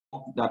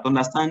that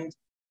understand,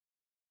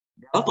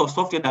 there are a lot of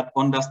software that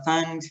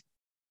understand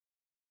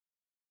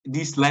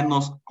this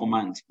Linux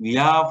command. We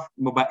have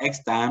mobile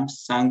X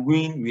times,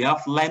 Sanguine, we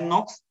have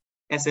Linux,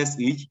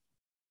 SSH,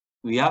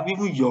 we have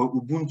even your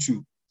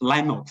Ubuntu,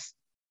 Linux,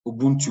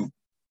 Ubuntu.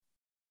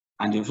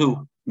 And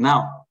so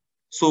now,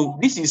 so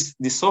this is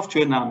the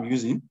software now I'm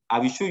using. I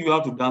will show you how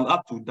to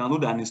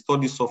download and install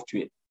this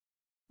software.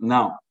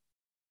 Now,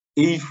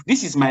 if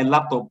this is my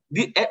laptop,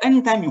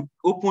 anytime you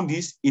open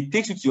this, it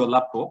takes you to your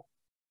laptop.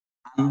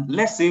 And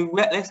let's say,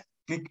 let's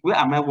click, where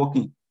am I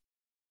working?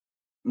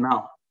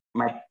 Now,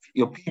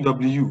 your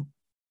PW.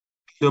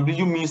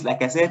 PW means,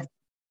 like I said,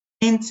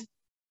 print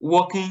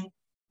working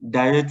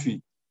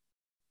directory.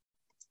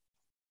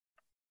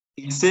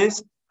 It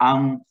says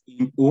I'm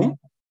in home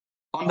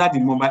under the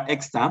mobile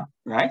X tab,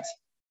 right?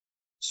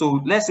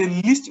 So let's say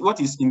list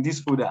what is in this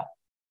folder.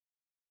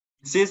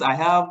 It says I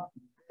have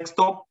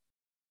desktop,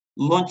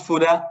 launch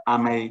folder,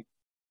 and my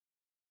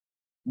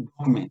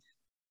document.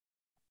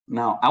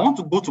 Now I want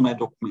to go to my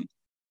document.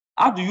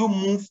 How do you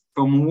move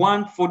from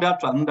one folder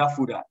to another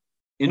folder?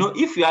 You know,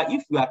 if you are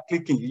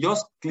clicking, you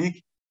just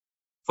click.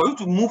 For you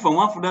to move from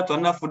one folder to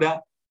another folder,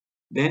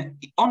 then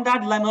under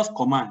Linux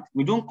command,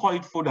 we don't call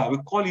it folder, we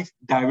call it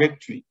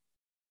directory.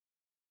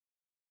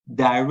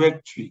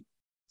 Directory.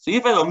 So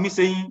if I am me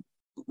saying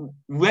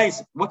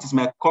what is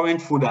my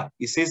current folder,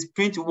 it says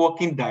print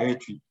working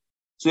directory.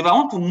 So if I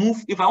want to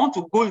move, if I want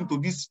to go into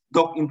this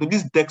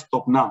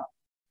desktop now,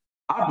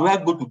 how do I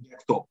go to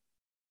desktop?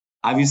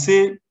 I will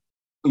say,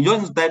 you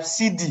just type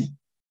CD.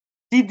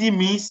 CD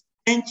means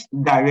change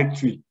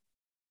directory.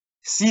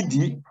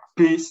 CD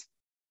space.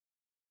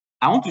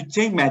 I want to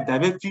change my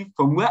directory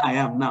from where I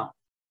am now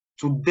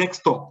to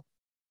desktop.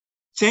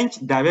 Change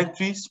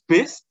directory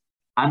space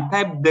and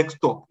type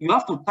desktop. You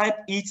have to type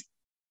it.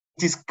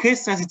 It is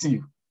case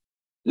sensitive.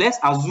 Let's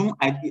assume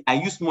I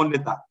use small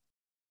letter.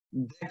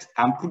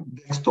 And put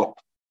desktop.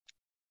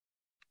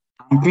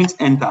 And print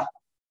enter.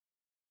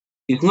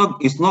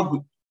 It's not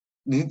good.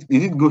 Did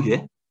it go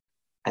here?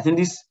 I think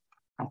this,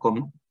 I'm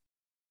coming.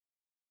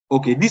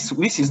 Okay, this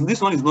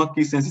one is not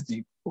case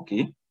sensitive.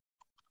 Okay.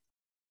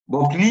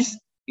 But please,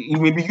 you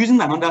may be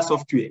using another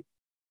software.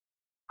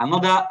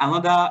 Another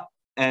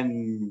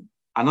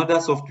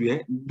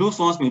software. Those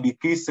ones may be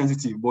case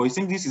sensitive, but you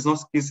think this is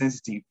not case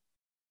sensitive.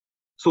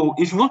 So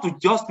if you want to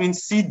just print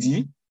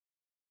CD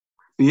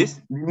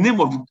space, the name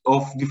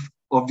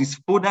of this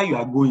folder you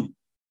are going,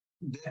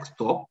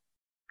 desktop,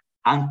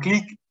 and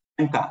click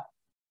enter.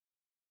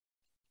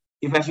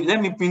 If I should let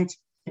me print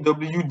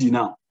WD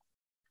now,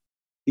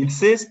 it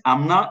says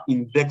I'm now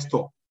in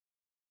desktop.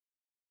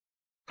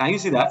 Can you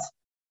see that?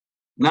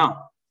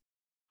 Now,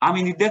 I'm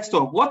in the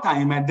desktop. What are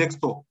in my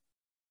desktop?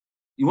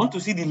 You want to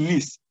see the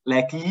list,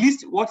 like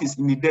list what is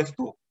in the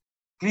desktop.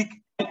 Click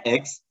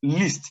X,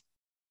 list,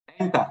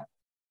 enter.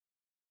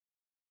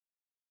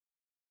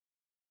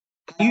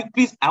 Can you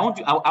please, I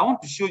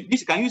want to show you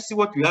this. Can you see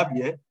what we have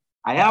here?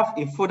 I have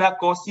a folder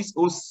called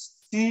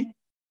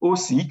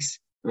C06,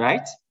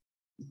 right?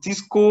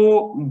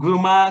 Cisco,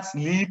 Gromax,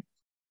 Lib.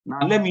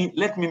 Now let me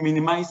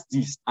minimize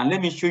this and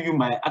let me show you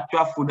my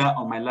actual folder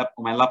on my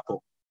laptop.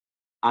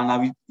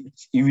 And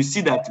you will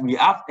see that we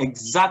have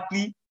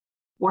exactly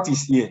what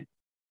is here.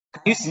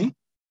 Can you see?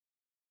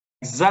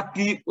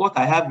 Exactly what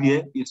I have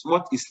here is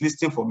what is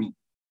listing for me.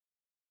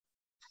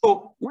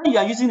 So when you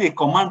are using a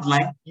command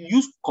line, you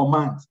use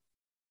command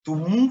to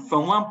move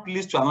from one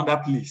place to another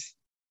place.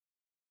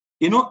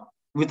 You know,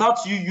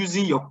 without you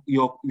using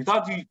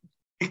without you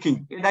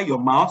clicking either your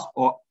mouse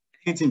or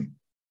anything,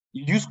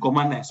 you use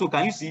command line. So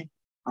can you see?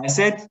 I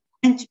said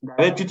change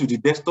directly to the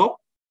desktop.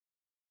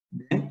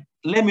 Then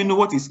let me know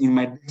what is in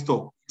my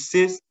desktop. It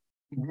says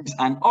this,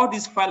 and all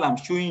these files I'm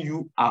showing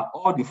you are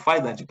all the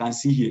files that you can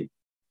see here.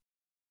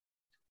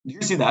 Do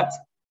you see that?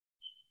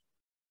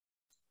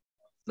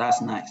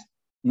 That's nice.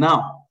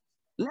 Now,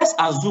 let's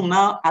assume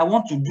now I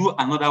want to do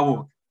another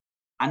work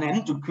and I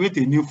need to create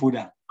a new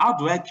folder. How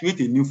do I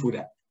create a new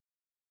folder?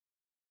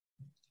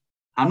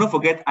 And don't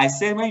forget, I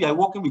said when you are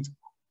working with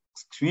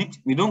script,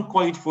 we don't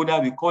call it folder,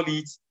 we call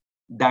it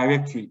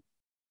directory.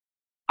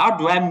 How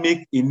do I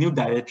make a new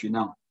directory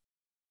now?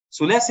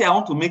 So let's say I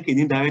want to make a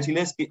new directory.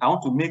 If you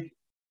want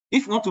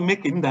to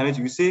make a new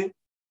directory, you say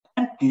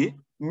mk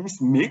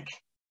means make,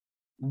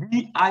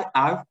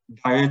 dir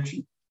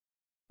directory,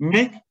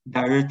 make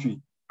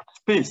directory,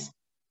 space.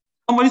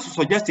 Somebody should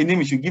suggest a name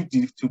you should give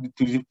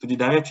to the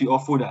directory or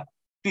folder.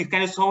 Please,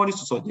 can somebody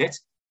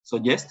suggest?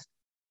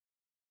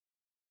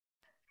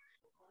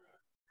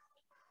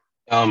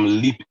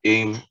 Leap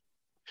aim.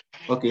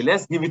 Okay,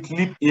 let's give it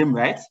leap aim,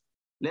 right?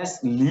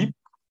 Let's leap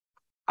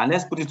and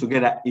let's put it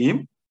together,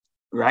 aim,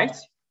 right?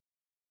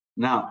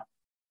 Now,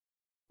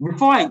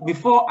 before I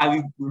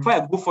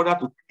go further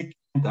to click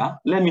enter,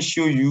 let me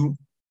show you.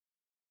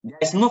 There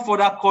is no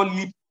folder called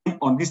leap aim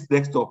on this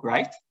desktop,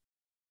 right?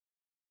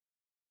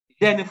 Is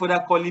there any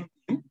folder called leap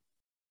aim?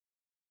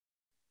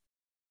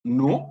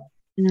 No.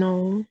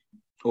 No.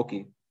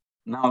 Okay.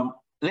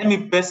 Now let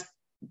me press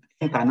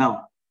enter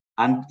now,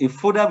 and a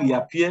folder will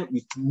appear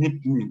with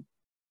leap name.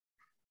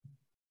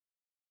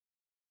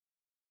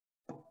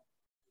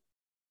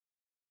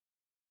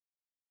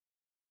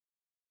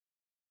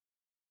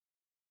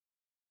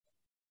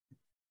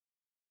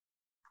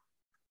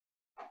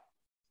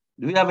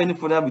 Do we have any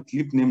folder with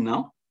lip name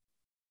now?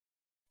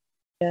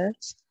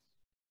 Yes.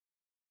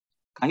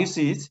 Can you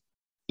see it?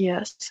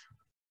 Yes.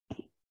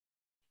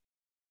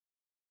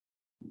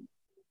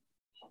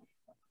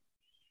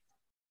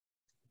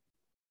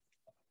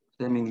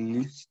 Let me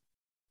list.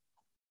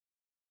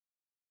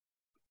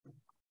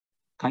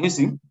 Can you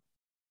see?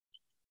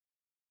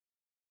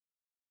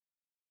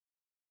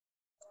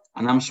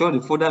 And I'm sure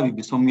the folder will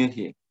be somewhere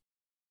here.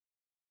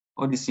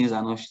 All these things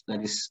are not,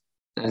 that is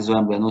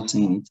why we're not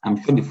seeing it. I'm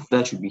sure the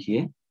folder should be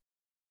here.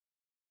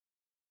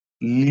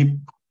 Lip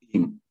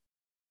name.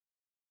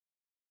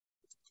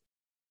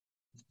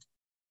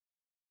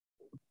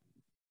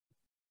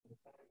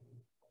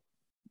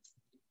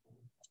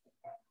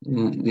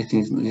 This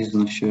is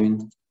not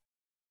showing.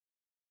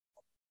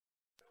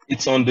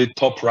 It's on the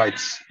top right,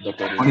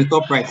 Dr. On the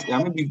top right.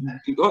 Yeah, maybe.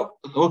 Oh,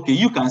 okay,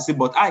 you can see,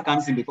 but I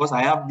can't see because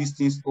I have these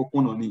things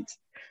open on it.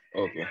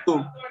 Okay.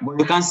 So, but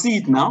you can see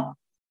it now.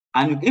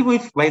 And even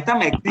if by the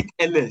time I click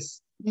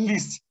LS,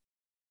 list,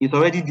 it's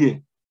already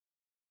there.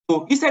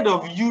 So instead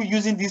of you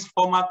using this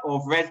format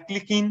of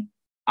right-clicking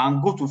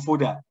and go to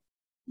folder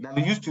that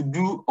we used to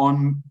do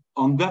on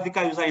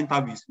graphical user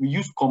interface, we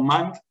use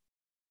command,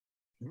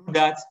 do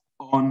that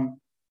on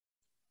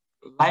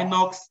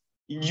Linux,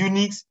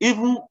 Unix,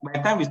 even by the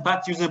time we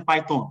start using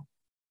Python,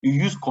 you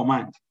use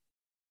command.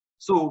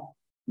 So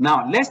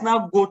now let's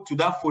now go to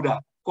that folder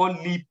called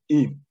lip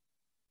aim.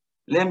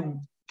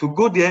 To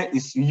go there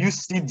is you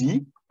use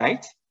CD,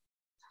 right?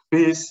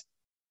 Space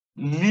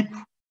lip.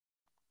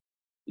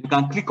 You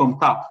can click on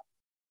tab.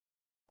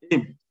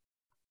 Aim.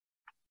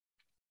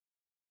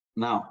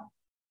 Now,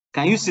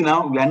 can you see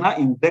now we are now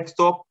in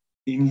desktop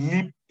in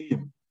lip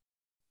aim.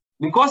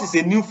 Because it's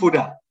a new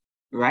folder,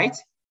 right?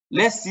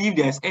 Let's see if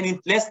there's any,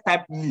 let's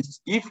type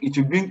list, if it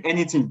will bring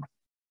anything.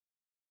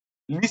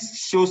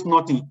 List shows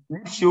nothing.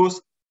 List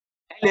shows,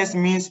 ls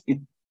means it,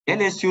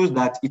 ls shows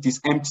that it is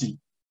empty,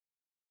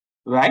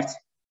 right?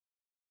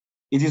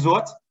 It is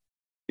what?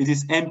 It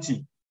is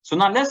empty. So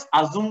now let's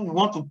assume we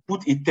want to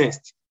put a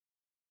test.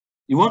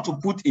 You want to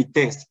put a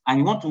test and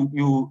you want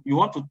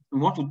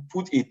to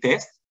put a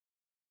test.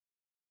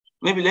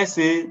 Maybe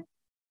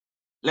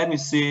let me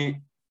say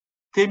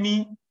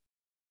Temi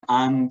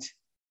and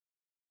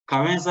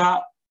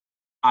Karenza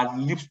are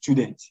lip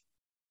students.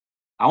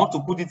 I want to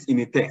put it in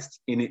a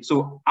text in it.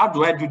 So how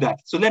do I do that?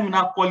 So let me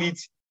now call it,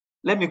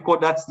 let me call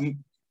that,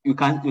 you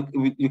can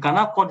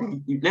now call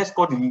the, let's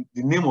call the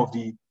name of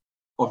the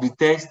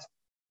text.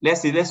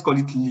 Let's call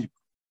it lip.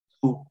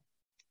 So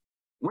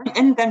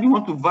anytime you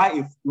want to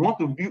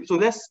view, so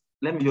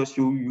let me just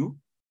show you.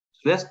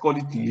 So let's call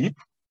it lip,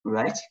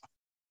 right?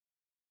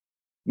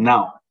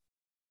 Now,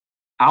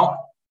 I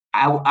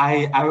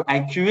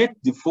create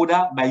the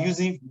folder by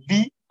using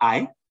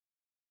VI.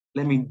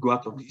 Let me go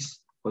out of this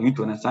for you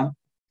to understand.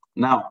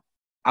 Now,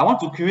 I want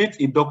to create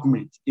a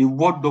document, a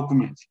Word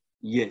document.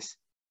 Yes.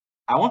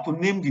 I want to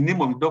name the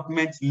name of the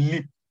document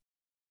lip.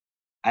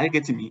 Are you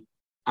getting me?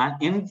 And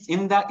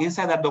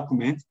inside that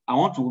document, I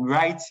want to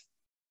write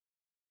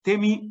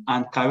Temi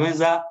and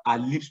Karenza are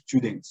lip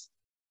students.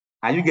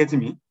 Are you getting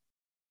me?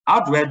 How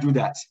do I do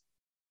that?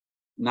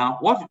 Now,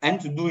 what I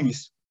need to do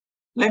is,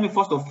 let me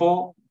first of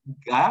all,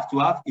 I have to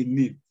have a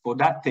name for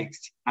that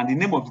text, and the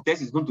name of the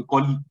text is going to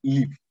call it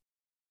lip.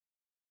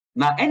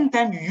 Now,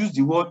 anytime you use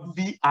the word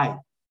VI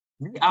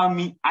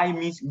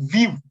means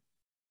view.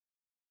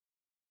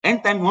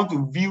 Anytime you want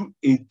to view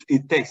a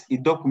text, a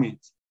document,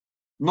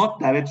 not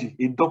directly,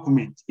 a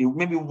document,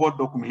 maybe Word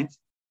document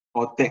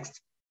or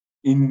text,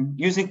 in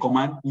using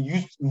command, you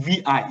use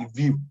VI,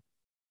 view.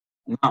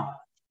 Now,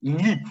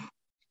 lip,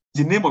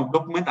 the name of the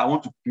document I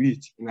want to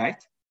create,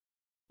 right?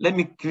 Let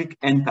me click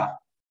enter.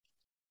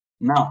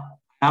 Now,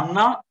 I'm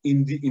now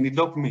in the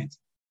document.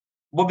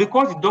 But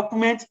because the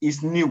document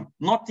is new,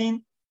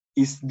 nothing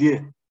is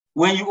there.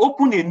 When you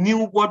open a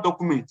new Word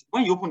document,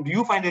 do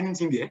you find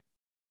anything there?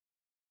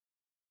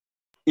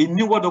 A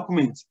new Word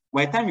document.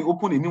 By the time you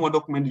open a new Word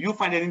document, do you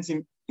find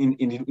anything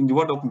in the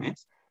Word document?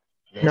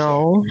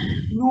 No.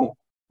 No.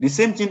 The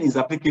same thing is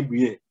applicable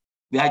here.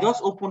 They are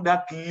just open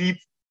that lip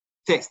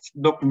text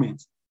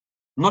document.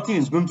 Nothing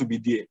is going to be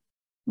there.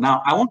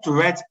 Now, I want to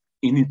write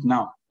in it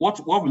now.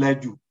 What will I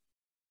do?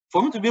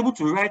 For me to be able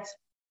to write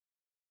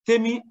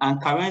Temi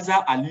and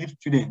Karenza are lip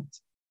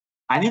students,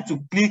 I need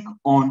to click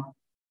on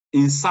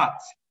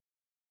insert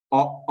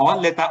or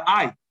letter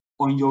I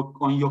on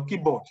your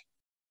keyboard.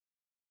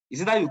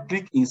 Is either you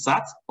click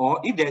insert, or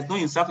if there is no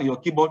insert on your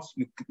keyboard,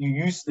 you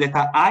use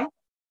letter I.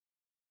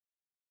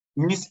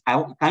 Can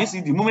you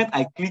see the moment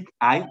I click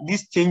I,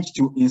 this changed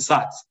to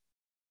insert.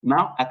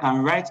 Now I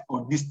can write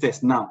on this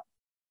text now.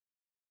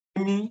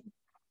 Temi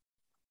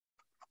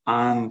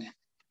and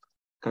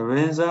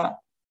Karenza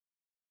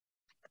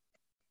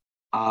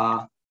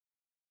are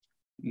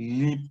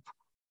lip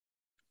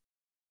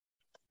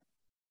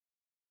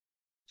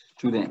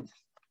students.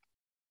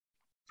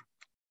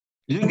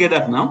 Did you get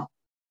that now?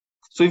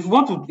 So if you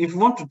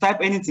want to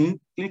type anything,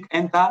 click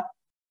enter.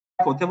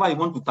 Whatever you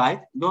want to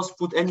type, just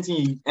put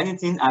anything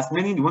as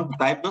many you want to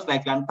type, just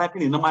like I'm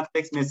typing a normal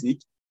text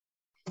message.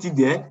 Put it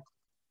there.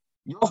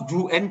 Just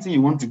do anything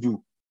you want to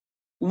do.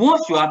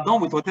 Once you are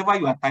done with whatever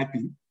you are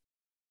typing,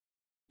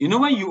 you know,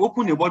 when you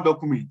open a Word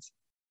document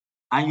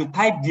and you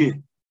type there,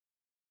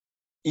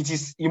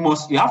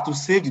 you have to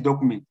save the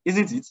document,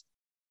 isn't it?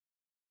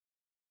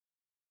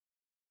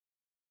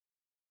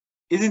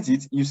 Isn't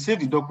it? You save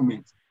the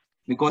document.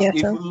 Because Yes,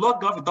 if sir. you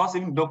log off without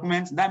saving the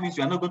document, that means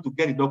you are not going to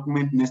get the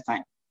document next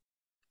time.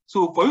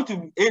 So for you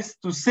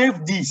to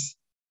save this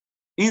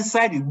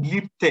inside the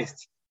lip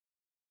text,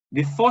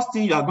 the first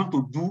thing you are going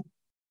to do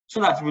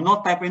so that you will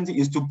not type anything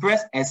is to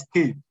press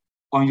escape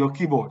on your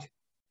keyboard.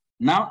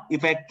 Now,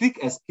 if I click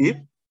escape,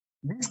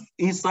 this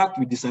insert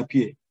will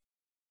disappear.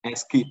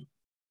 Escape.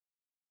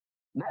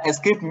 That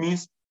escape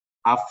means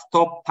I've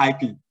stopped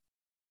typing.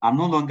 I'm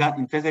no longer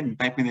interested in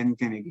typing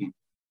anything again.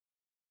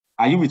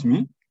 Are you with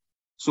me?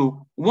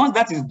 So once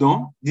that is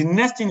done, the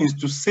next thing is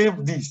to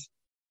save this.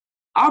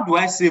 How do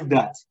I save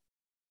that?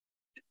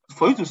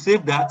 For you to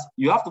save that,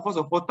 you have to first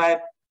of all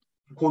type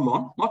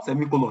colon, not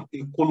semicolon,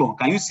 a colon.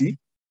 Can you see?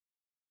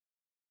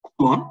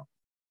 Colon.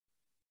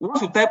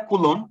 Once you type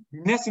colon, the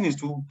next thing is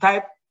to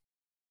type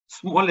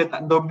small letter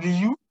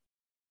W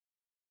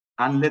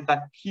and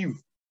letter Q.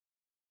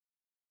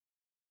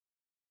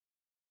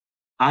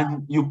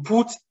 And you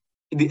put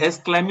the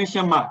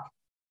exclamation mark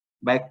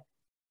by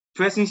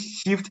pressing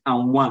Shift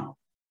and 1.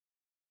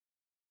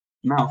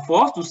 Now,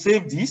 for us to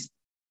save this,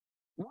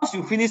 once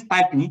you finish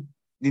typing,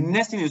 the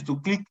next thing is to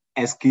click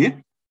escape.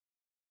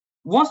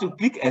 Once you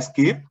click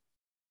escape,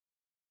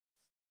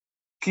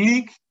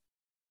 click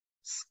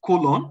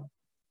colon,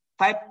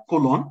 type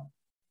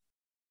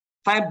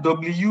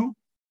W,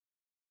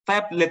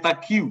 type letter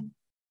Q,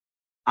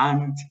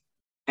 and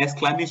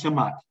exclamation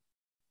mark.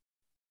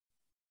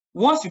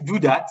 Once you do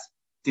that,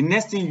 the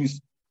next thing you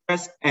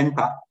press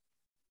enter.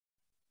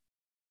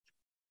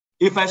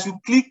 If I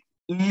should click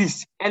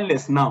list,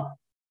 ls now,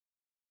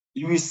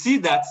 you will see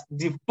that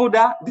the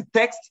folder, the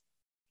text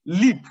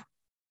lip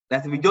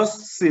that we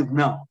just saved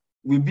now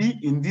will be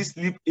in this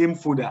lip aim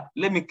folder.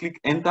 Let me click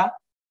enter.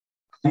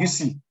 You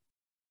see.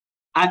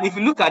 And if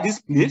you look at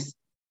this place,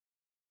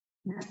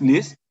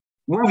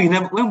 when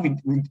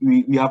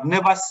we have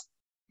never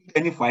seen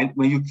any file,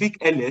 when you click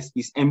ls,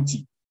 it's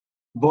empty.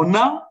 But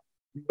now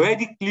we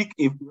already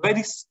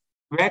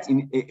write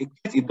in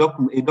a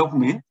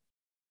document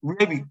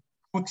where we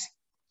put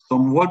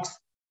some words,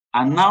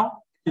 and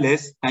now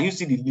ls, can you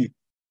see the lip?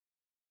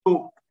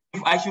 So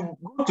if I should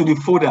go to the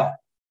folder,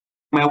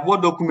 my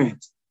Word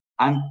document,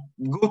 and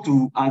go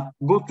to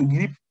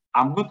lip,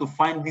 I'm going to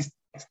find this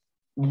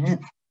lip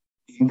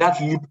in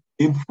that lip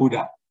aim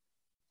folder.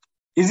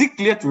 Is it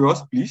clear to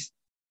us, please?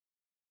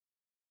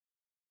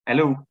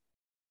 Hello?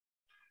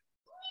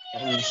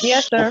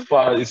 Yes, sir. So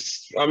far,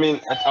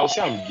 I'll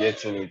say I'm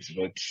getting it,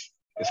 but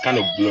it's kind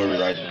of blurry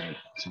right now,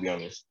 to be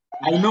honest.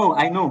 I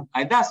know.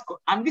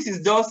 And this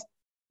is just,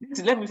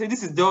 let me say,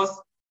 this is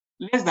just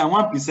less than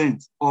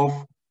 1%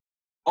 of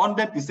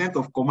 100%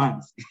 of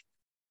commands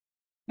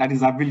that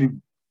is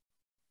available.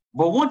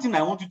 But one thing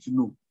I want you to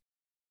know,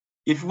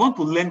 if you want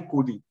to learn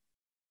coding,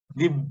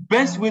 the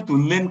best way to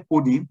learn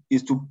coding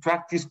is to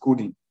practice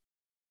coding.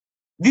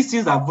 These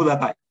things are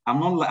volatile. I'm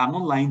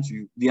not lying to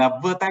you. They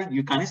are volatile.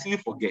 You can easily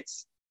forget.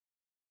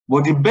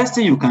 But the best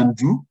thing you can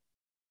do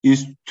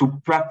is to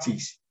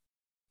practice.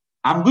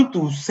 I'm going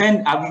to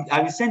send,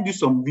 I will send you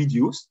some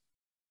videos,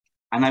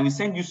 and I will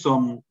send you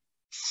some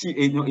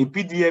a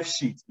PDF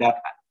sheet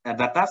that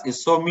has a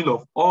summary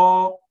of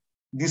all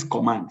these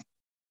commands.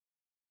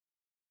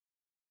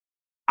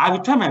 I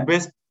will try my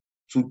best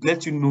to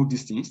let you know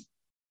these things,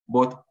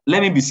 but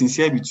let me be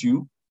sincere with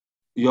you.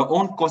 Your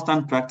own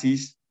constant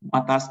practice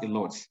matters a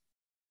lot.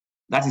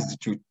 That is the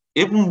truth.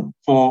 Even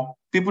for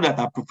people that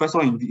are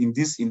professors in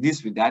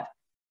this regard,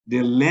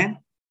 they learn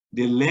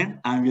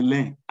and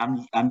relearn.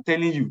 I'm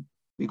telling you,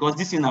 because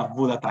these things are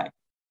volatile.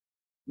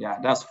 Yeah,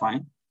 that's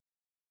fine.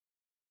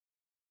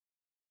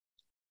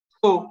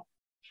 So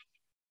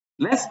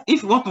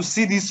if you want to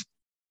see this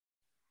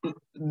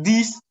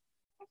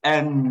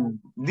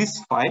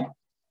file,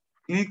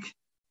 click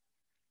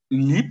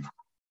lip.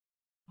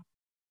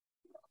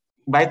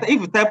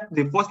 If you type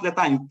the first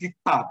letter and you click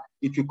tab,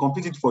 it will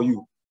complete it for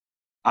you.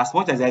 As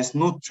much as there is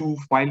no two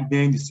files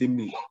bearing the same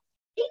name.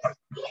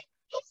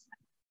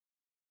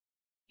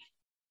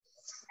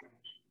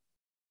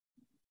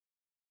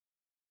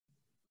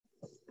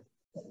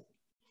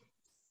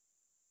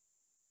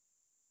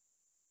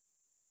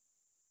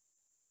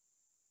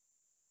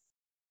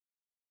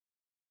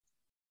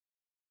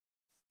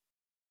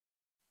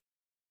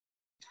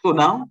 So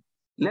now,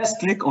 let's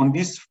click on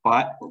this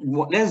file.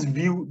 Let's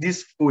view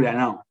this folder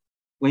now.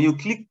 When you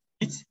click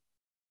it,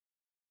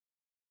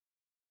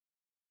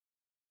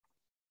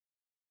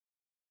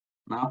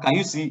 now can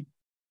you see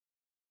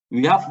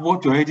we have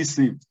what you already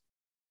saved,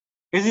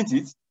 isn't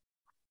it?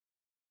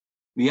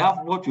 We have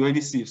what you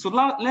already saved. So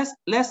now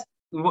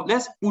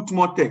let's put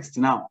more text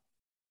now.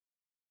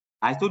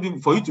 I told you,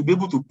 for you to be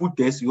able to put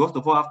text, you first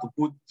of all have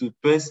to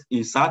press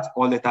insert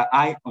or letter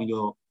I on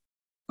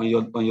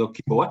your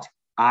keyboard.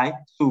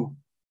 So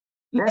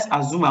let's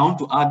assume I want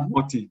to add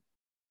more thing.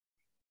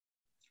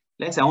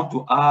 let's say I want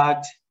to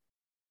add,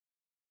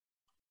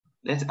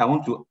 I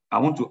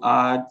want to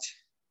add,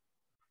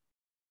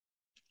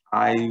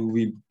 I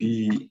will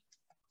be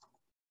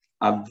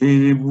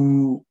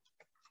available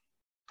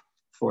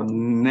for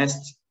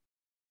next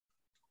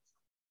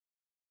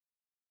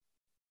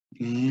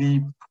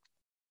leap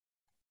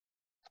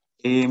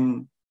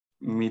aim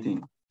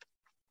meeting.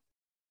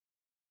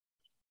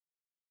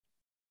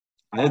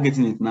 Are you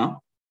getting it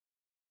now?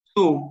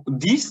 So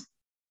this,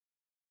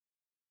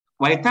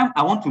 by the time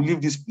I want to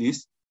leave this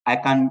place, I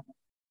can,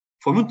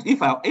 for me,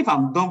 if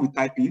I'm done with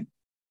typing,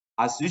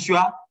 as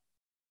usual,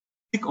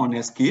 click on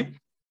escape,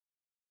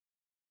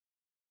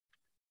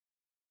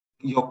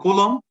 your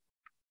column,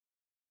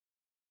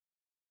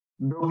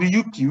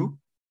 WQ,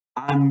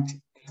 and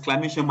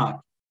exclamation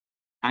mark,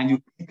 and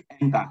you click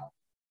enter.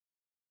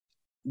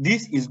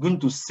 This is going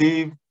to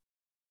save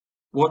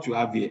what you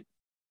have here.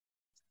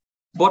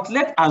 But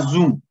let's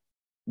assume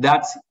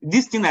that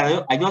this thing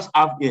I just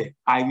have here,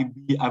 I will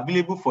be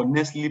available for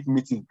next sleep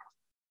meeting.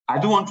 I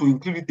don't want to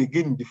include it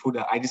again in the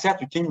folder. I decided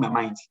to change my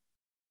mind.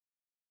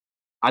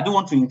 I don't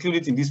want to include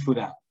it in this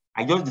folder.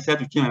 I just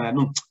decided to change my mind.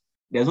 No,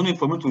 there's no need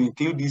for me to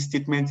include this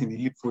statement in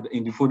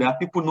the folder.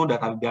 People know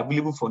that I'll be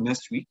available for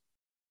next week.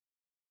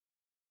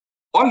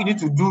 All you need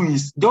to do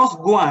is just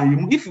go and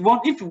remove. If you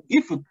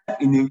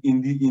type in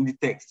the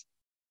text,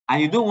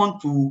 and you don't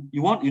want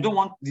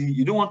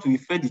to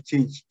refer the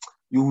change,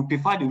 you will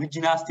prefer the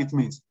original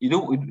statement. We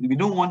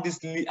don't want this.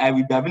 I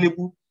will be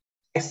available.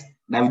 Yes,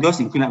 that we just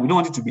include. We don't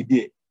want it to be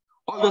there.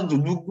 All you have to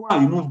do, go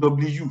and remove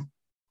W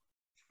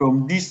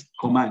from this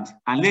command,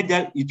 and let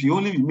that it will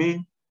only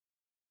remain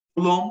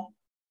column,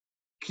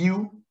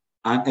 Q,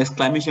 and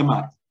exclamation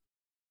mark.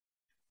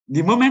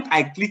 The moment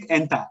I click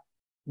enter,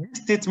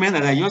 this statement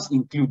that I just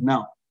include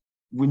now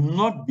will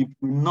not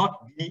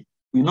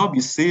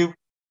be saved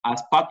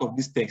as part of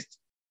this text.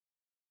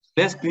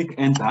 Let's click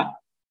enter,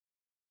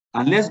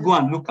 and let's go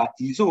and look at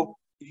it. So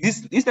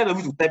this, instead of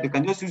you to type, you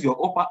can just use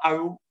your upper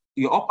arrow.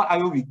 Your upper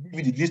arrow will give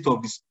you the list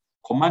of this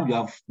command you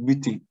have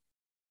written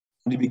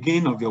at the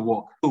beginning of your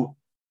work. So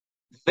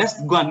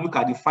let's go and look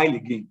at the file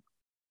again.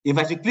 If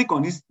I should click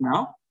on this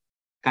now,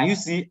 can you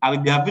see I will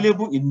be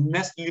available in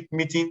next sleep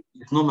meeting?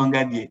 It's no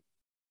longer there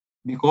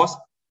because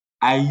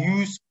I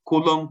use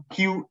column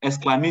Q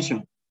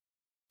exclamation.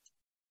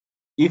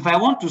 If I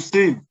want to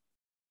save,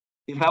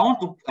 if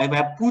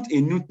I put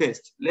a new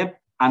text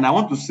and I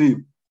want to save,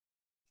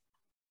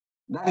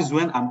 that is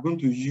when I'm going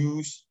to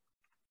use,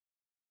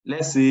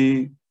 let's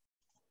say,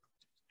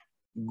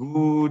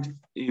 good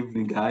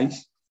evening,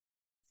 guys.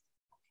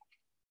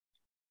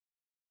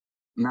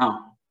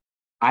 Now,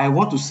 I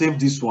want to save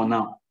this one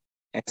now.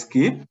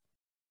 Escape,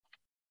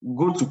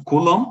 go to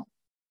column,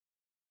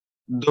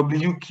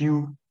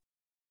 WQ,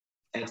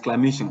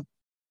 exclamation,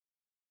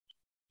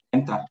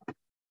 enter.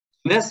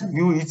 Let's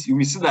view it. You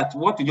will see that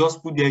what you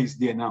just put there is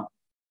there now.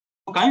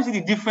 So can you see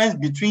the difference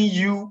between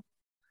you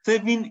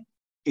saving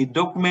a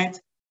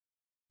document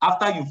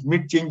after you've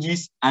made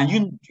changes and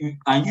you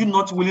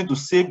not willing to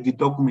save the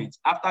document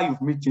after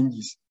you've made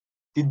changes?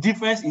 The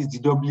difference is the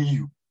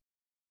W.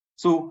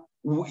 So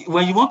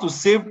when you want to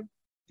save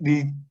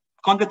the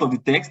content of the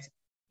text,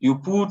 you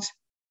press,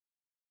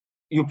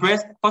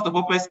 first of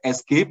all, press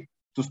escape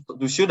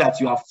to show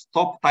that you have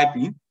stopped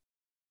typing,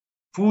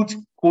 put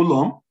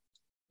column,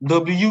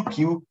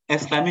 WQ,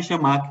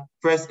 exclamation mark,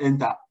 press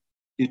enter.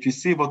 It will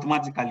save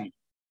automatically.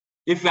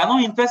 If you are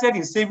not interested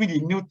in saving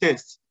the new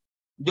text,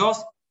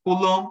 just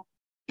column,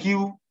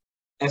 Q,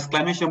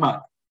 exclamation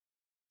mark.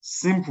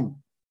 Simple.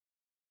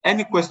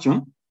 Any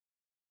question?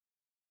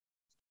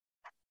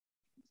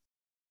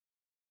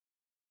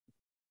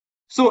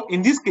 So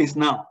in this case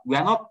now, we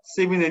are not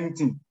saving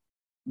anything.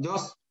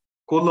 Just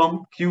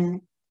column,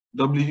 Q,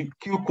 W,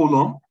 Q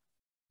column,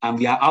 and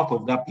we are out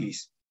of that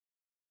place.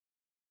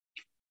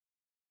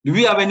 Do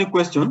we have any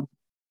question?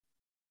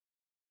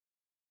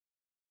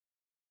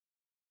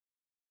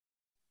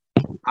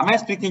 Am I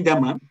speaking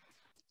German?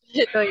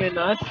 No, you're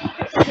not.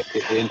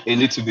 A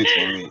little bit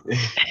for me.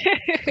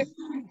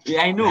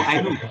 Yeah, I know.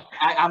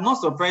 I'm not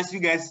surprised you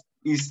guys.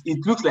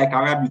 It looks like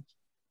Arabic,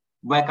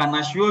 but I can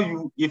assure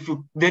you, if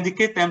you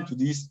dedicate time to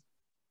this,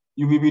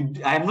 you will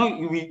be.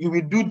 You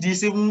will do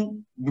this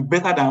even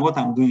better than what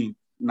I'm doing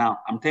now.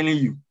 I'm telling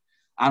you,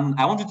 and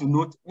I want you to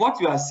note what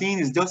you are seeing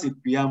is just a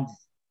preamble.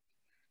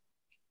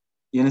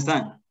 You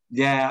understand?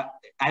 I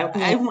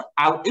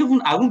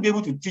won't be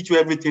able to teach you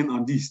everything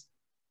on this,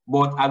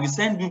 but I will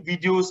send you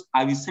videos.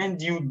 I will send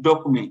you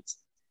documents,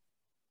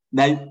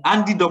 that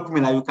handy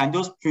document that you can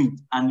just print,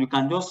 and you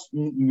can just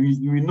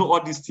you will know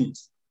all these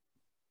things.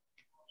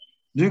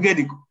 Do you get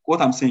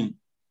what I'm saying?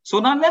 So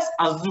now let's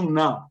assume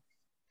now.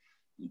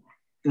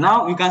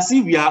 Now you can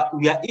see we are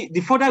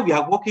the folder we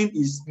are working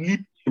is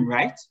sleep aim,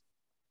 right?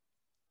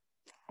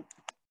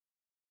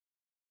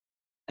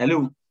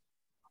 Hello.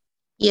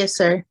 Yes,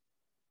 sir.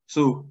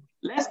 So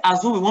let's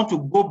assume we want to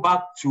go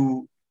back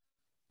to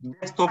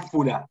desktop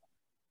folder.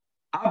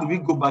 How do we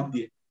go back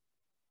there?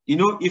 You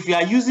know, if you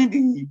are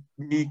using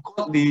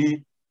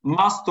the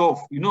mouse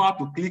stuff, you know how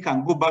to click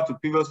and go back to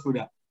previous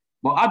folder.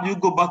 But how do you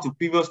go back to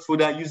previous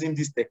folder using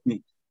this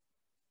technique?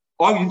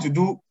 All you need to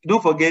do,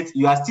 don't forget,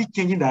 you are still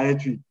changing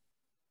directory.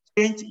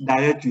 Change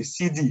directory,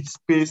 CD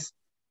space,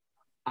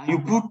 and you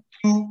put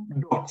 2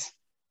 dots.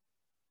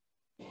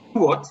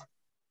 What?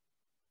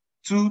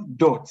 2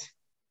 dots.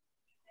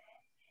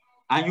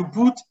 And you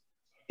put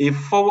a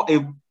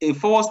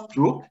forward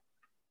stroke,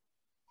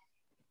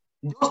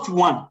 just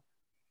one.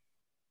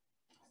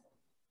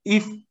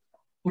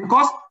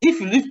 Because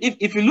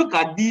if you look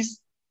at these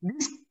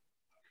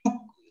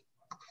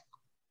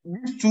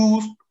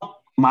two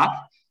mark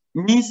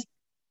means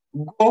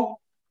go,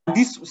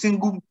 this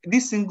single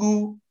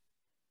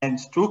and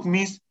stroke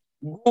means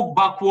go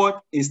backward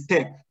a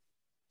step.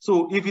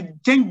 So if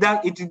it change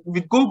that, if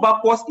it go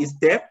backwards a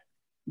step,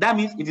 that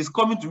means it is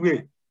coming to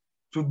where?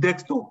 To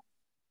desktop.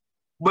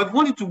 But if you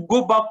want it to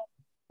go back,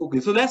 okay,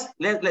 so let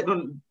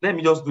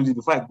me just do this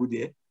before I go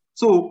there.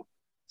 So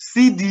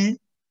CD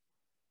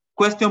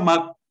question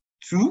mark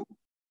 2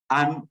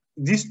 and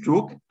this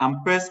stroke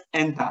and press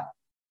enter.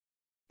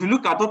 If you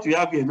look at what we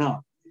have here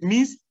now, it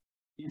means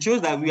it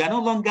shows that we are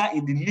no longer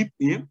in the leap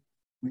aim,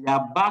 we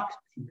are back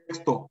to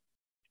desktop,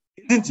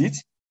 isn't it?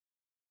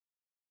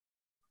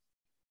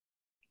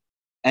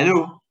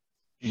 Hello?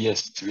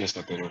 Yes,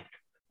 Dr.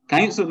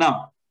 Can you, so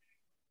now,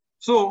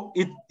 so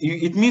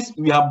it means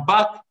we are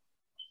back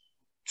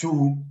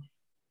to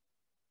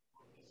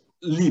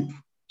leap,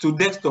 to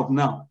desktop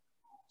now.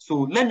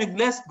 So let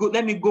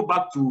me go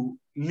back to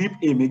leap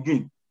aim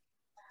again.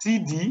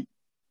 CD,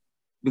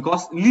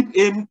 because leap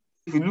aim,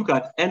 if you look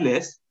at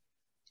LS,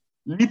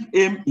 leap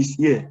aim is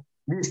here.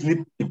 This is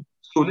leap aim.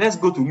 So let's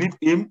go to leap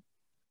aim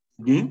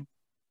again.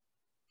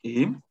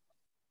 Aim.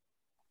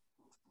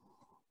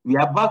 We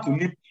are back to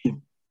leap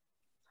aim.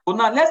 So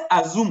now let's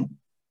assume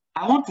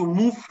I want to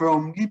move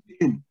from leap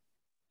aim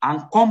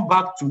and come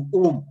back to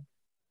home,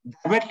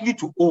 directly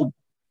to home.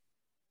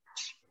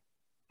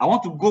 I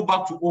want to go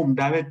back to home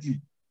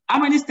directly. How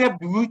many steps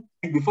do we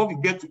take before we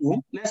get to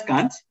home? Let's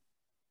count.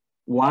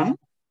 1,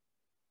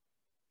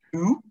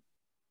 2,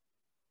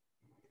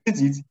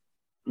 isn't it?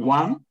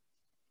 1,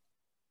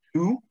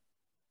 2,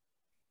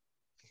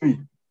 3,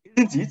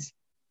 isn't it?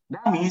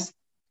 That means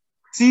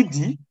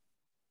CD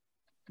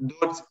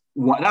dot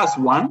one, that's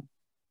 1,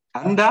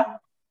 under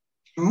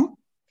 2,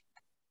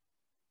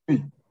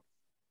 3.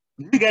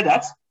 Did you get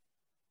that?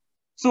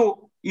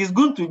 So it's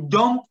going to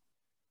jump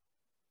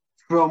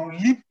from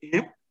leap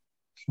aim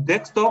to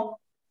desktop,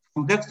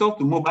 from desktop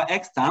to mobile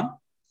extern,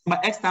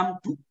 mobile extern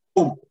to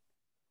home.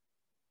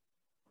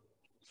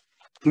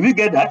 Do we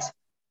get that?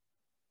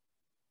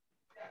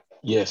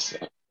 Yes.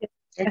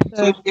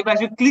 So if I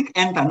should click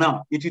enter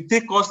now, it will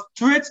take us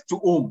straight to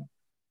home.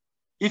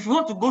 If you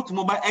want to go to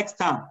mobile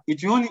extern,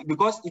 it will only,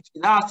 because it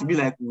has to be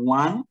like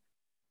 1,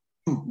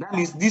 2. That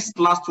means this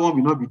last one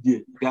will not be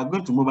there. We are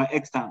going to mobile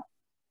extern.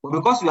 But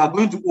because we are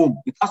going to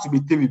home, it has to be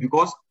 3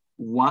 because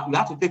you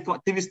have to take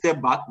 3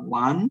 step back.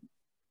 1,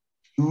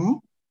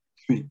 2,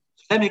 3.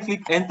 So let me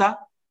click enter.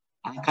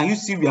 And can you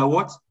see we are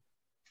what?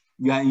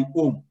 We are in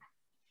home.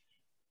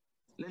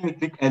 Let me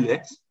click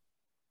LX.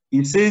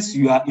 It says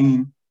you are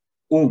in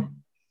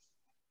home.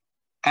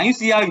 Can you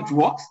see how it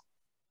works?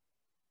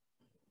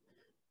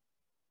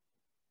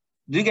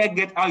 Do you guys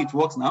get how it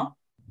works now?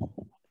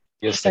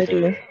 Yes, I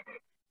do.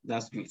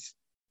 That's great.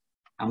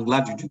 I'm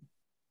glad you do.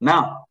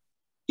 Now,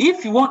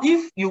 if you want to,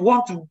 if you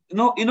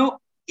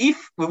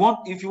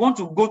want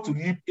to go to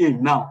leap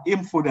aim now,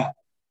 aim folder,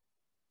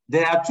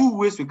 there are 2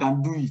 ways we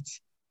can do it.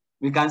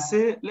 We can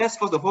say, let's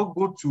first of all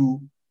go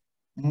to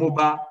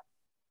mobile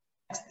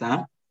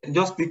extern,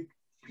 just click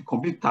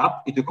complete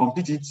tab, it will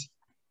complete it.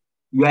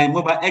 You are in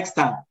mobile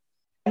extern.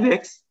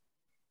 Next,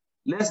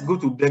 let's go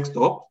to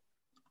desktop.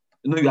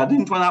 You are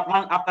doing one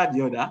after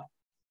the other,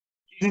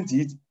 isn't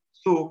it?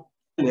 So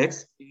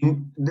Alex,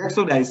 in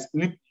desktop there is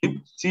leap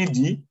aim,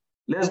 CD.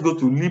 Let's go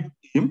to leap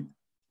aim.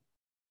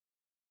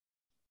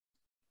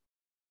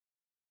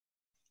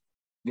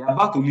 We are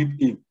about to leap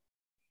aim.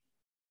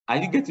 Are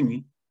you getting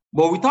me?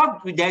 But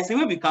without, there is a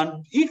way we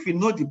can, if you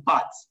know the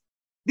parts,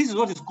 this is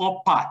what is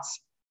called parts.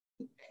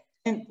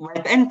 And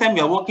anytime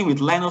you are working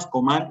with Linus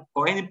command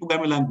or any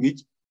programming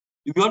language,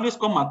 you will always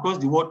come across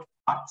the word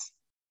part.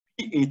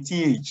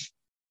 P-A-T-H.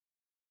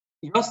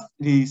 Just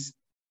this,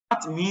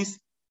 that means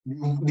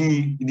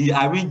the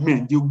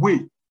arrangement, the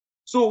way.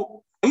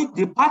 So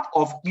the part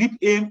of leap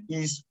aim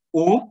is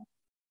home,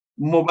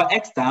 mobile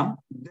extern,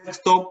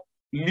 desktop,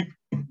 leap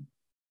aim.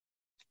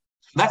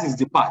 That is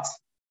the part.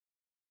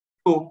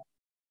 So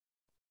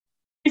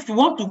if you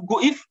want to go,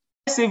 let's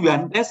say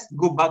let's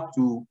go back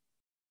to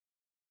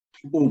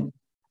home.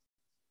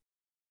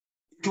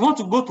 If you want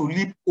to go to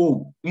leap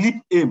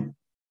aim,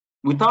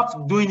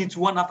 without doing it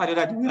one after the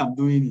other, the way I'm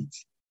doing it,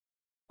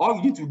 all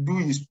you need to do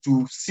is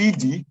to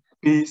CD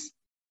space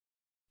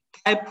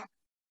type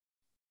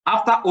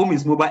after home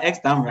is mobile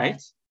extern,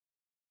 right?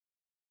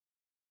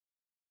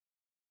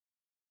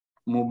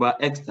 Mobile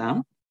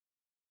extern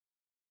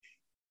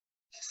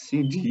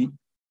CD.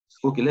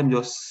 Okay, let me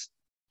just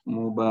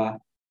mobile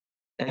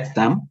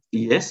extern.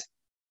 Yes.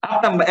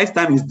 After mobile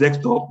extern is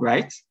desktop,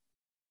 right?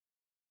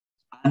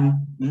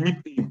 and lip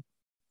aim.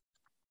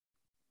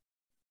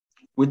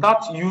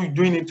 Without you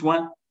doing it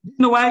one, you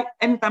know why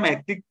anytime I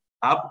click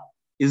tab,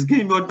 it's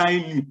giving me ordinary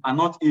lip and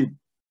not aim?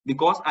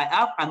 Because I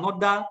have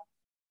another,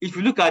 if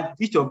you look at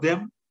each of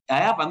them, I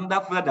have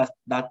another folder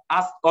that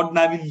has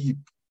ordinary lip.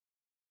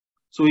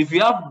 So if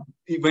you have,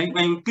 when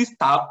you click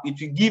tab, it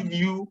will give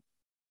you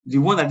the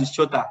one that is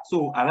shorter.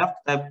 So I have to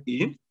type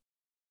aim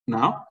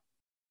now.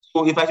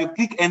 So if I should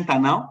click enter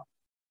now,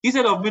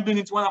 instead of me doing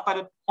it one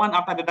after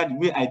the other, the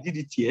way I did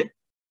it here,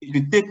 it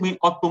will take me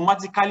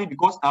automatically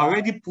because I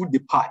already put the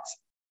part.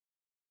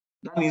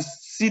 That means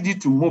CD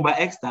to mobile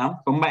extern,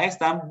 from mobile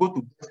extern, go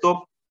to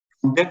desktop,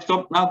 from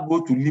desktop, now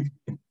go to lip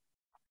aim.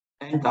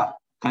 Enter.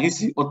 Can you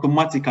see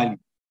automatically?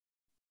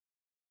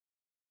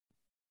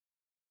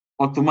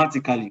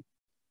 Automatically.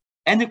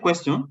 Any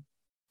question?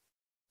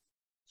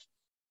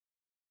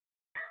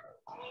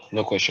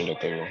 No question,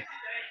 Dr.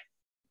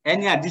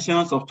 Any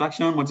addition,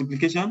 subtraction,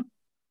 multiplication?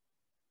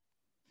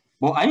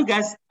 But are you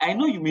guys, I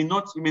know you may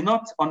not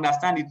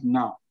understand it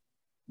now,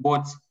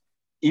 but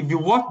if you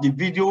watch the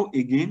video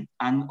again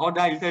and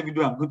other little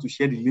video I'm going to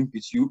share the link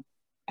with you,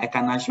 I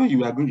can assure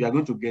you are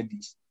going to get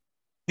this.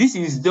 This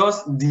is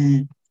just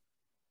the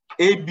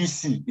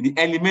ABC, the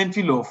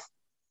elementary of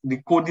the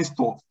coding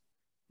stuff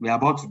we are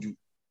about to do.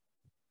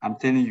 I'm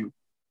telling you.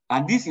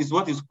 And this is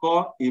what is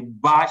called a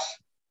bash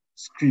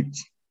script,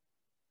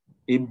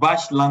 a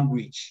bash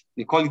language.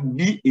 They call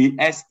it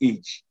BASH.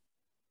 This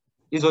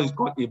is what is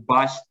called a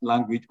bash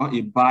language or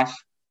a bash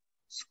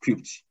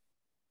script.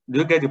 Do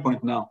you get the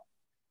point now?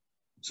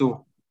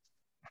 So,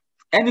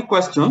 any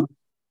question?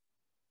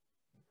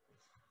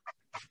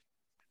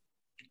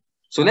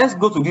 So let's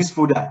go to this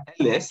folder,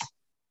 ls,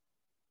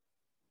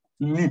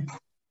 lip.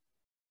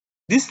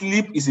 This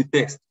lip is a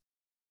text.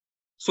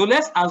 So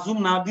let's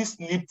assume now this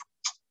lip,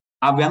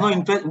 we are not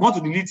interested, we want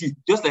to delete it,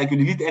 just like you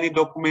delete any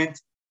document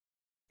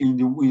in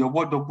your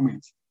Word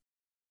document.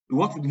 You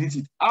want to delete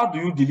it. How do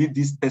you delete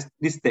this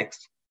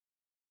text?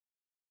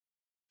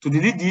 To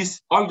delete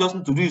this, all you just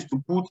need to do is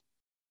to put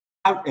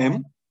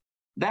RM.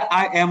 That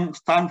RM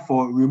stands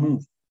for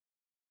remove.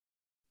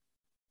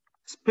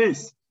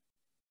 Space.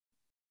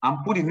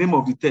 And put the name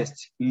of the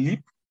text,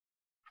 lip.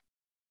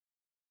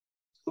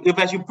 So if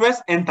I should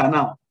press enter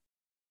now,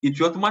 it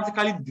will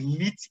automatically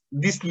delete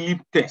this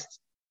lip text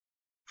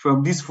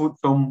from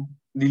the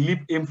lip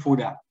aim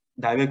folder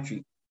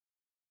directory.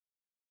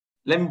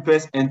 Let me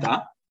press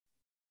enter.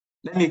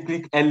 Let me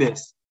click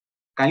ls.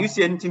 Can you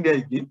see anything there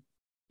again?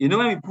 You know,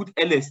 when we put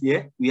ls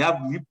here, we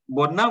have lip,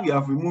 but now we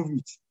have removed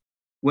it.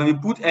 When we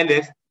put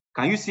ls,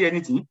 can you see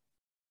anything?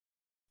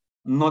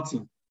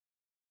 Nothing.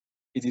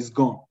 It is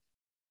gone.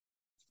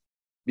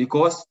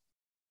 Because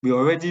we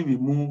already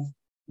removed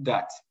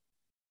that.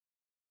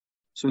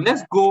 So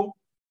let's go.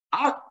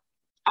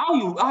 How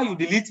you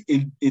delete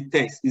a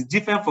text is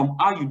different from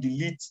how you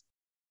delete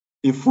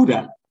a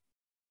folder.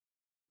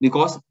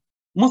 Because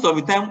most of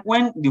the time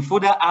when the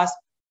folder has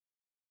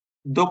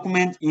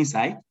document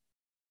inside,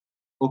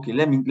 okay,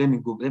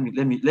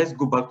 let's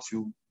go back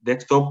to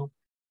desktop.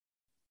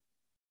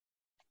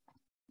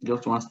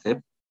 Just one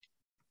step.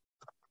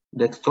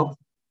 Desktop.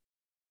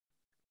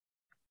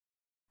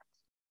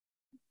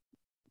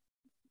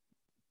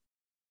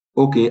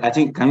 Okay, I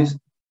think, can you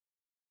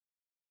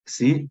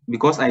see?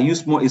 Because I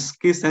use more, it's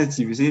case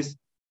sensitive. It says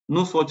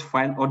no such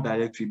file or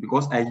directory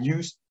because I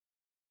use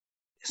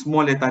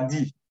small letter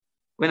D.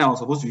 When I was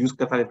supposed to use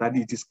capital letter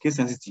D, it is case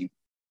sensitive.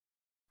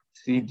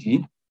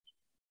 CD.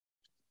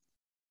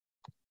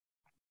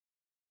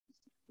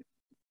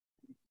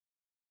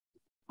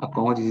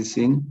 What is it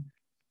saying?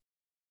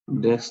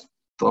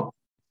 Desktop.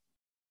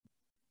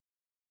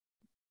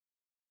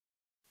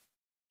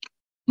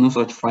 No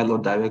such file or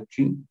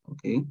directory.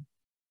 Okay.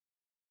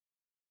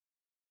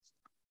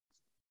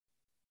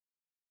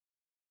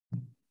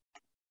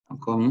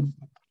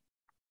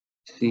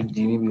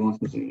 CD, maybe you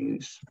want me to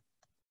use.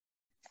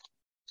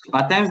 So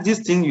at times, this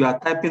thing you are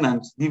typing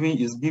and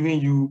is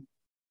giving you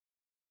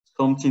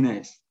something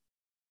else.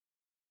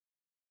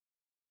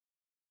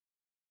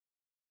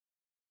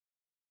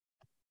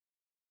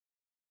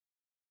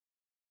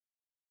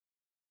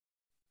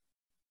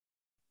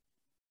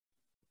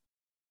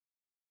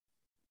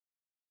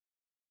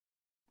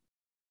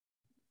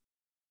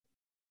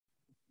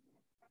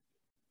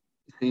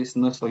 It says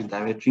no such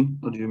directory.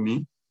 What do you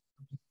mean?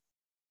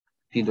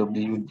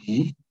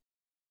 PWD.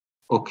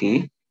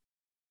 Okay.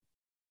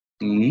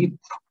 Lip.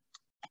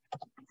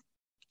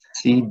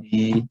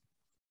 CD.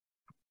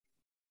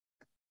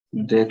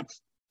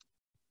 Desktop.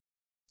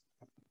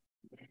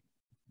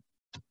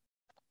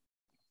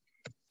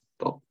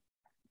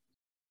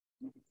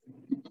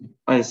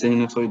 Why is saying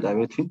no such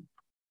directory?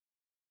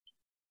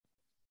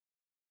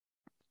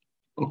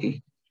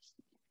 Okay.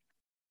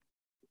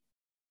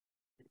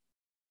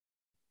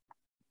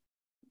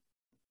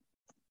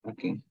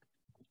 Okay.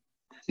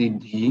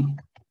 CD.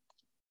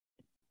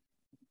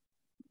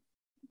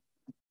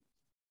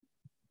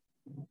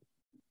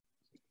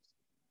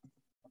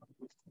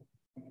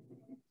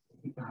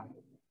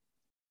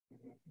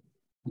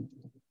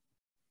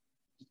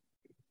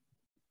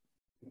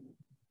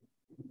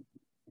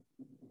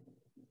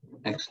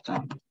 next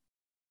time.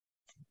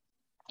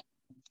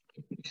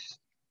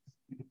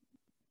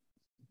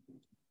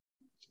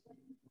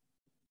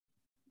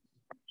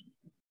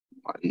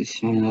 Why is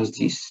showing us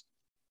this?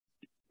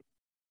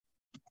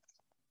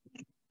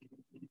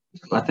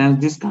 But then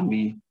this can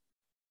be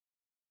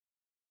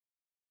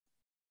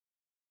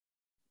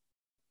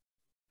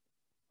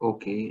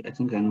okay. I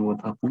think I know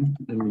what happened.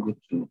 Let me go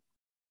to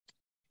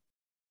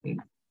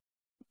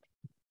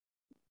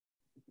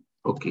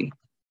okay.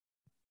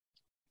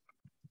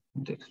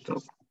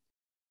 Desktop.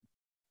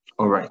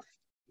 All right.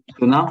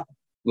 So now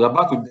we are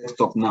back to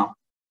desktop now.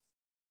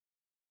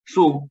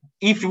 So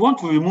if you want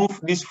to remove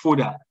this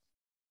folder,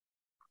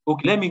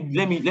 okay, let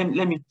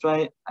me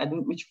try. I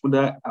think which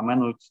folder am I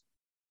not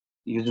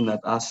using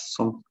that as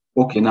some?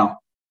 Okay, now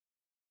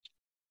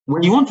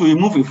when you want to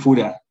remove a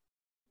folder,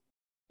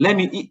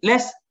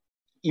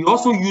 you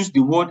also use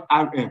the word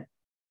rm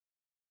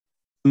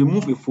to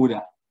remove a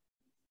folder.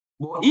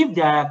 But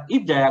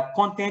if there are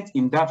content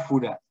in that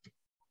folder,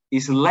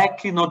 it's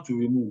likely not to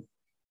remove.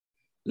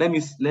 Let me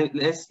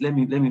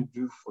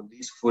do for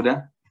this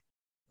folder.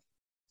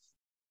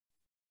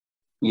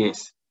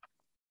 Yes.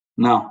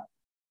 Now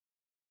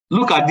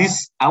look at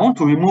this. I want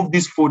to remove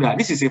this folder.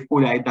 This is a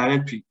folder, a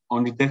directory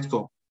on the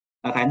desktop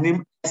that I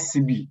named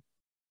SCB.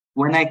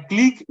 When I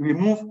click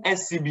remove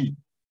SCB,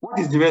 what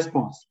is the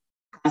response?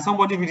 Can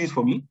somebody read this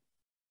for me?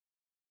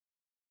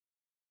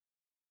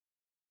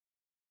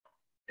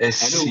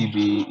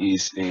 SCB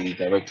is a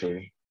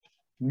directory.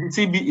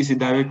 CB is a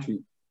directory.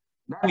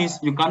 That means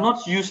you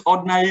cannot use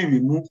ordinary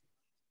remove,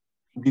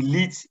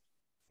 delete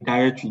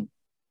directory.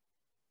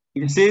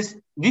 It says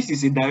this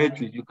is a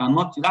directory. You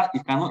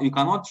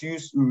cannot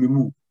use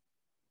remove.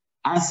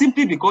 And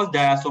simply because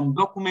there are some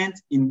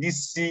documents in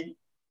this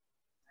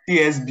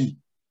CSB.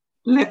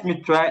 Let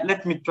me try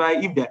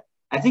if there.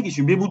 I think it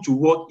should be able to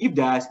work if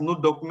there is no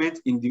document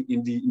in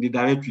the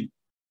directory.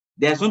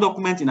 There's no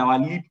document in our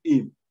lib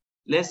aim.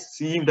 Let's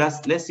see if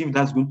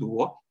that's going to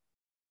work.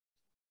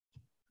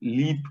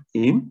 Lib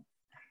aim.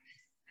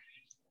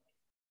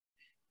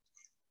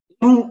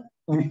 Even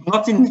with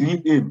nothing in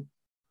lib aim,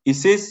 it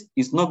says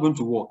it's not going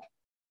to work.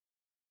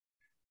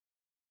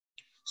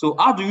 So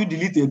how do you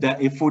delete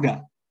a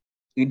folder,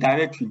 a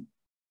directory?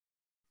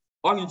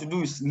 All you need to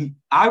do is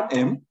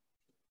rm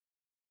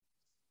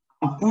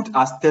and put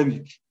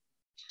asterisk,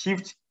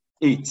 shift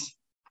 8,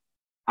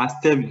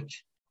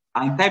 asterisk,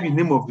 and type the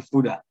name of the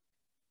folder.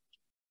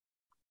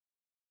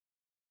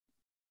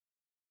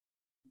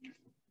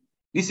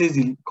 This is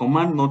the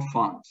command not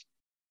found.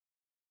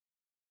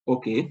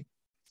 Okay,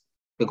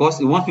 because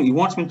it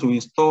wants me to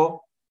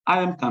install.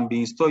 rm can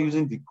be installed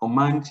using the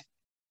command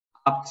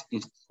apt.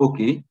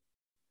 Okay,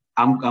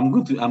 I'm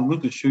going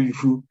to show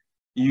you.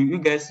 You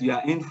guys, you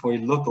are in for a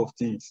lot of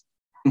things.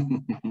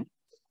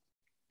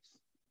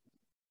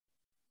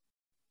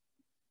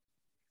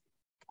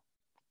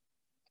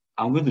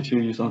 I'm going to show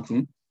you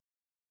something.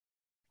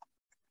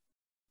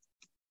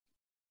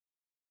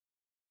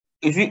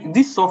 You see,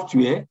 this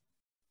software,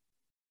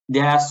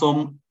 there are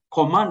some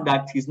command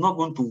that is not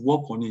going to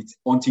work on it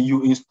until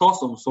you install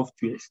some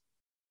softwares.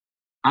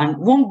 And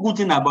one good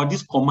thing about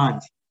this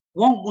command,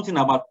 one good thing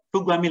about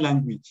programming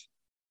language,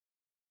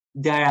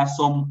 there are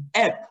some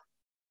app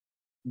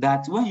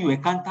that when you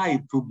encounter a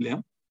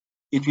problem,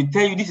 it will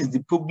tell you this is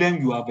the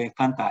problem you have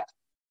encountered,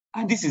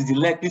 and this is the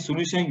likely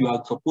solution you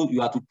are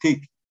to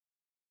take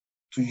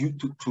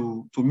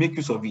to make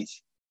use of it.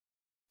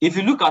 If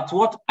you look at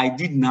what I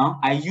did now,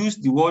 I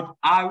used the word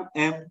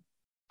rm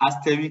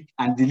asterisk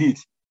and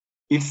delete.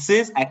 It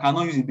says I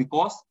cannot use it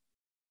because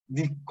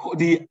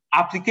the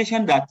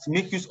application that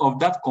makes use of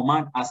that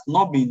command has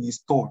not been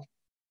installed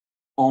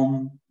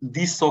on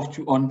this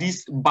software, on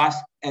this bash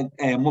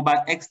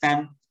mobile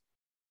Xtime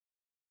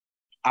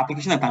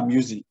application that I'm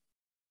using.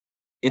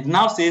 It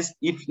now says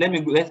if let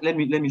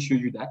me show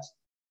you that.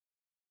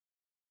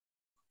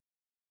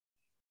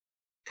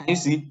 Can you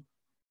see?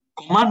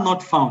 Command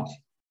not found.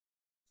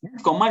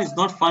 This command is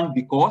not found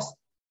because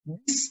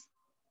this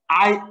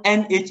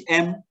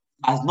inhm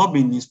has not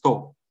been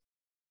installed.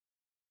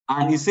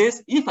 And it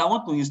says if I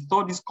want to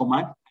install this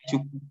command,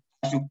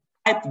 I should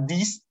type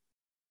this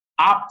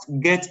apt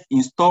get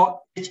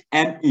install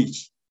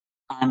hmh.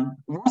 And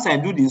once I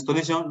do the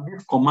installation,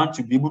 this command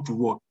should be able to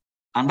work.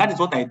 And that is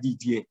what I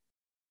did here.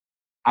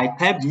 I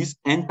type this,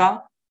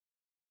 enter.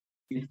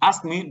 It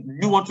asks me, do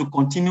you want to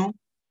continue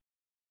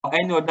or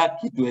any other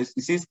key to it?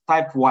 It says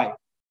type Y.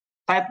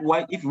 Type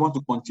Y if you want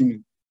to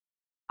continue.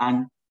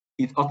 And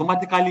it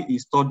automatically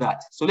installed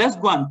that. So let's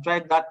go and try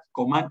that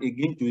command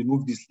again to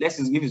remove this. Let's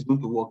see if it's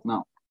going to work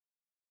now.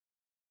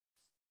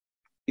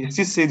 It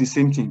still says the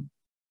same thing,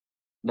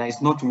 that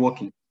it's not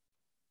working.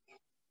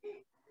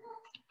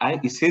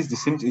 It says the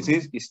same thing, it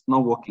says it's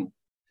not working.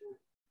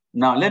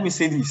 Now let me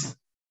say this.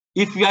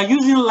 If you are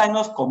using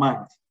Linus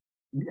command,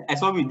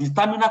 the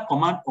terminal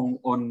command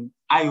on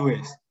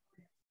iOS,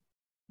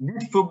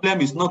 this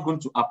problem is not going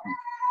to happen,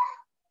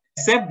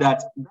 except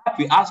that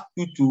will ask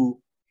you to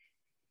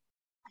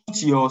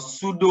put your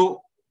sudo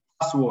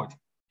password.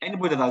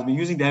 Anybody that has been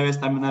using the iOS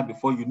terminal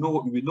before, you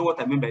will know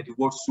what I mean by the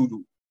word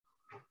sudo.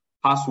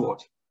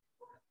 password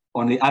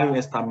on the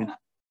iOS terminal.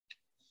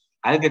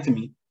 Are you getting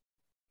me?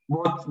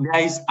 But there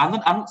is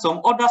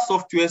some other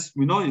softwares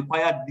will not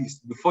require this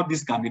before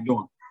this can be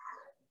done.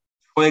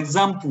 For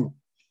example,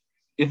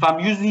 if I'm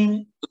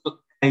using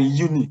a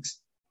Unix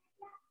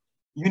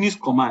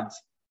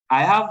commands,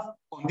 I have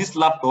on this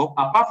laptop,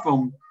 apart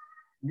from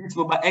this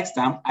mobile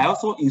exam, I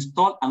also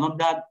install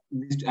another,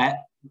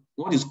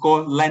 what is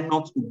called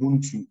Linux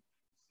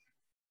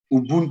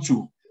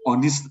Ubuntu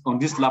on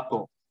this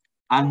laptop.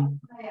 And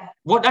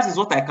that is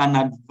what I can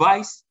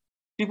advise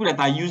people that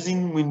are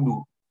using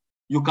Windows.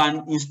 You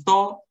can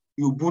install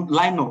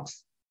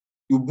Linux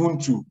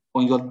Ubuntu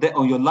on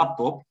your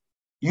laptop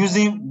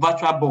using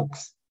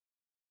VirtualBox.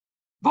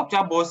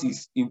 VirtualBox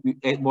is,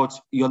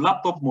 but your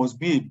laptop must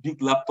be a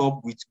big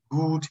laptop with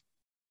good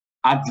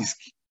hard disk.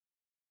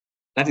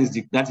 That is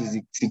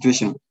the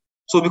situation.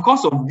 So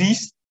because of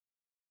this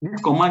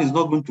command is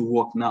not going to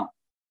work now.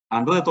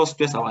 And don't let us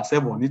stress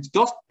ourselves on it.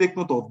 Just take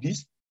note of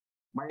this.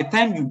 By the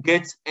time you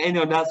get any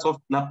other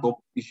soft laptop,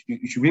 you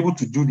should be able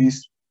to do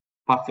this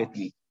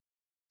perfectly.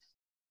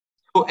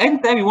 So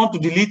anytime you want to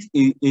delete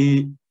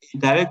a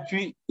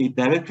directory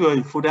or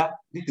a folder,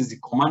 this is the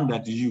command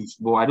that you use.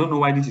 But I don't know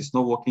why this is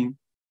not working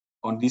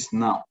on this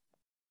now.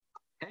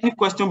 Any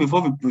question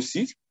before we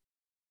proceed?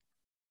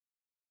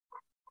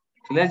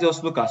 So let's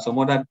just look at some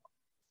other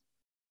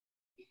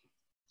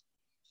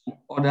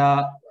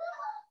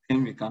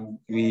thing we can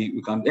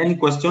any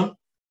question?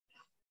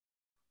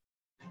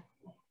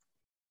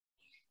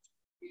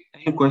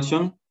 Any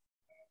question?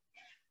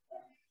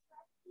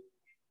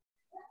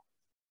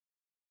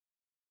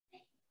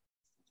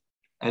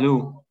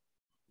 Hello.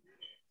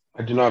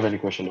 I do not have any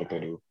question, Dr.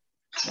 Edu.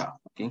 Yeah,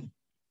 okay.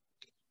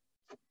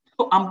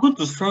 So I'm going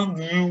to send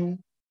you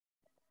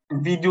a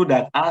video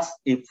that has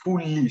a full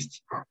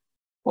list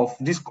of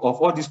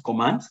all these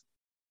commands.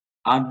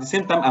 And at the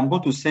same time, I'm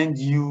going to send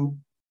you,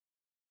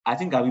 I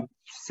think I will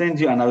send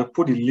you, and I will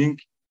put a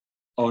link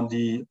on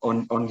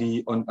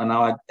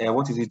our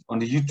what is it, on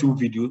the YouTube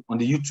video, on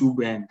the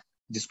YouTube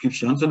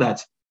description, so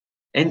that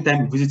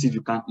anytime you visit it,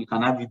 you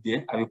can have it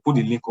there. I will put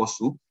the link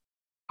also.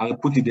 I will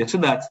put it there so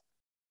that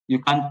you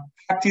can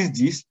practice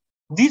this.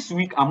 This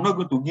week, I'm not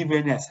going to give you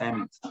any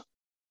assignments,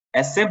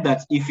 except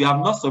that if you have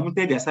not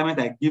submitted the assignment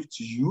I gave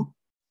to you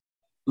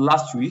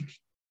last week,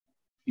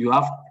 you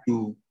have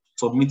to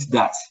submit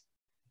that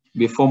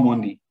before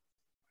Monday.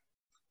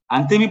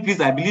 And tell me,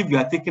 please, I believe you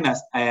are taking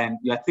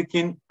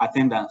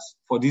attendance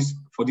for this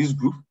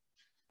group.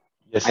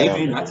 Yes, are you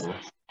doing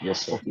that?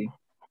 Yes, sir. Okay.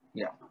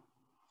 Yeah.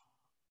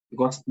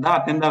 Because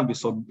that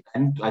attendance will be I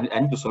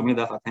need to submit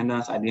that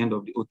attendance at the end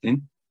of the whole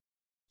thing.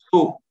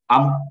 So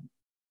I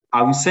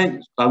will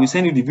send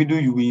you the video.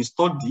 You will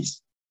install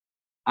this,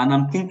 and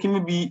I'm thinking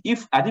maybe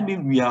if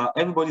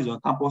everybody's on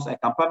campus, I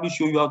can probably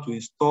show you how to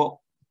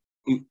install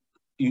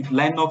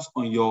Linux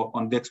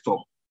on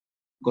desktop,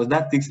 because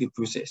that takes a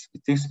process.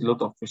 It takes a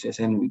lot of process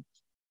anyway.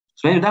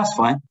 So anyway, that's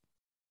fine.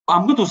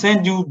 I'm going to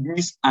send you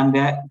this, and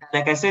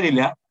like I said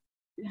earlier,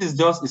 this is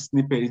just a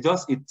snippet. It's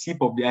just a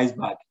tip of the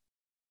iceberg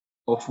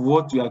of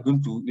what you are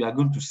going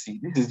to see.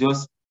 This is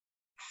just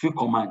few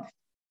commands.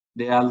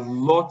 There are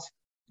lot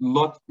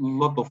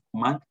of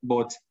commands,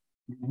 but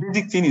the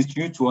basic thing is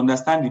you to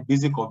understand the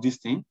basic of this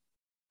thing,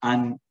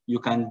 and you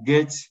can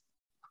definitely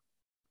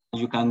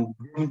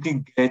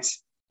get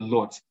a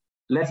lot.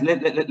 Let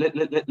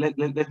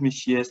me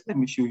share. Let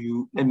me show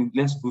you. Let me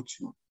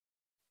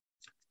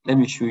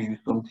show you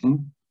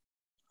something.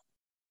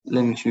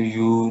 Let me show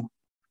you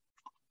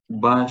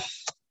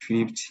bash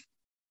script.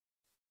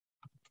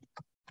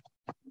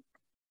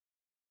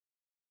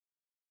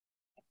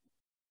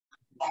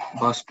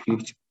 Bash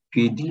script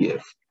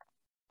PDF.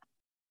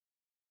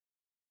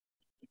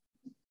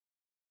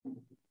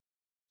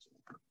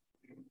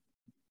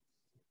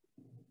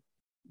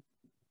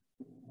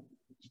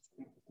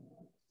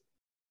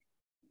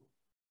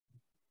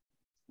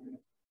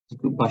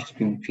 Bash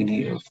script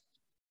PDF.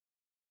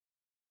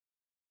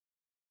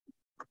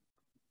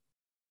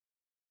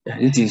 Yeah,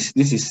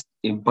 this is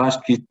a bash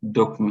script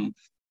document.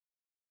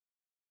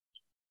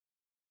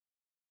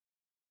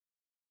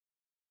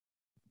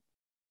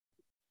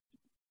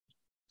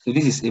 So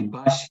this is a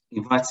bash.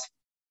 In fact,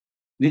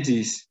 this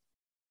is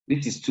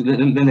too.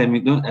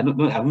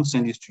 I won't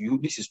send this to you.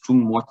 This is too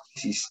much.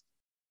 This is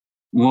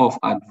more of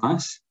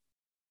advanced.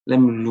 Let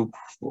me look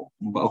for.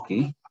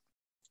 Okay.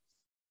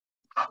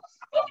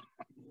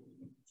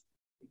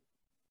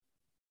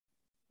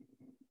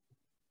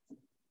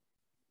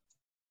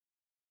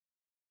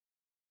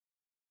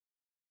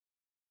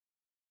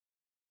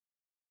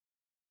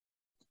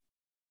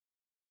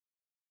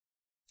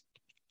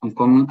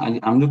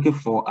 I'm looking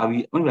for. I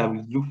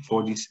will look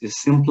for this a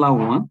simpler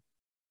one.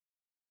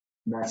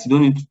 That you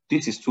don't need.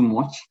 This is too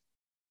much.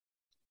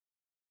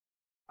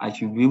 I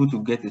should be able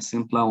to get a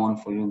simpler one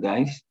for you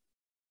guys.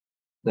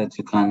 That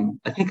you can.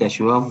 I think I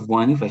should have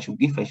one. If I should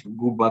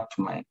go back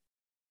to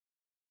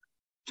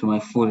my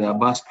folder,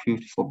 bash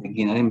script for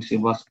beginner. Let me say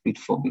bash script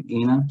for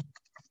beginner.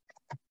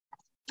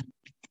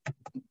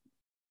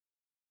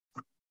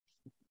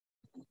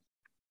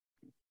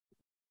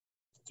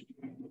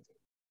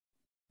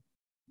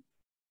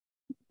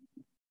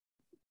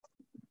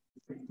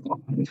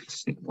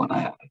 This is one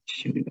I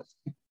showed you.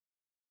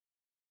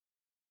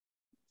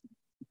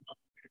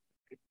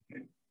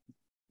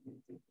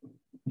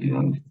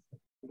 Yeah.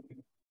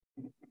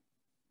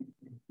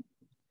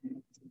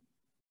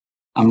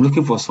 I'm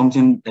looking for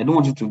something. I don't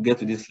want you to get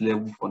to this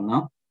level for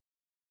now.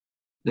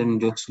 Let me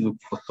just look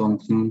for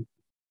something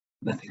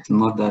that is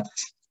not that.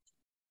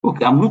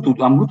 Okay, I'm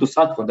going to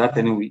search for that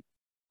anyway,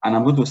 and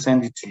I'm going to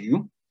send it to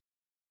you.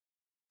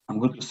 I'm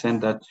going to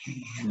send that to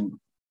you.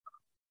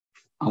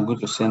 I'm going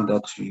to send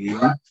that to you.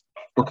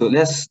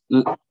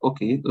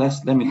 Okay,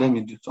 let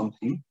me do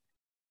something.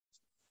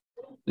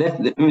 Let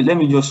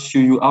me just show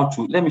you how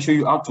to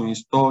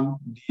install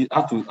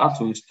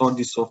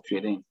this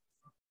software then.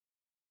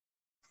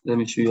 Let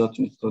me show you how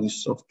to install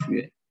this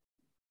software.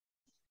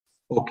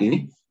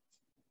 Okay.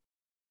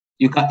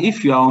 You can,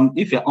 if you're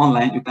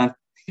online, you can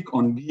click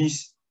on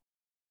this.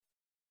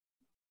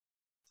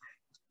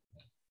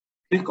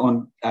 Click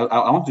on,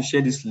 I want to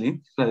share this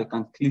link so that you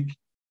can click.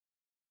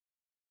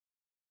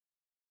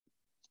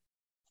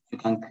 You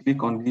can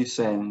click on this,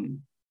 where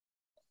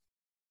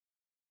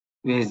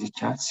is the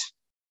chat?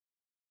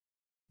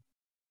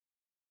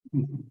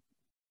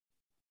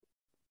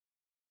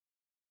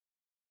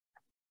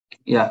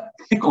 Yeah,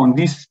 click on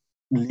this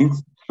link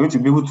for you to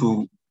be able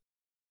to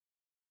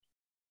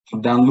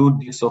download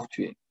the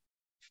software.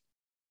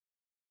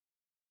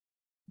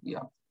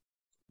 Yeah.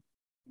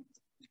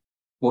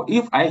 But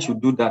if I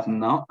should do that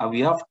now, I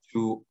will have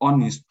to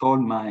uninstall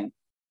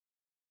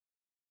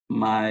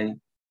my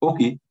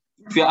okay.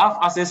 If you have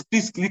access,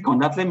 please click on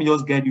that. Let me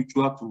just guide you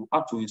through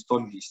how to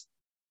install this.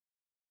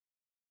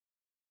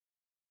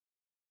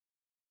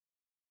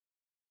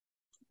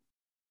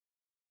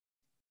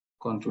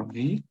 Control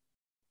V.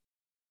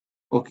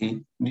 Okay.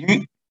 Do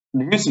you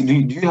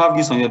have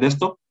this on your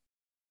desktop?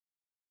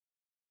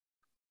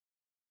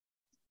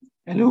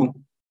 Hello.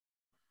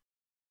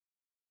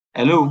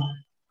 Hello.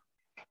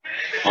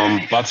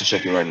 I'm about to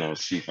check it right now,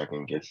 see if I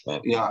can get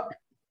that. Yeah.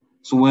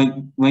 So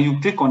when you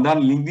click on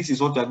that link, this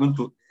is what you're going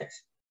to get.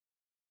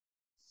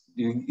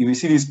 You will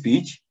see this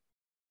page.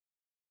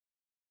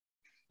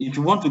 If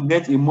you want to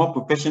get a more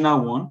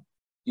professional one,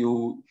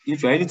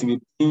 if you're ready to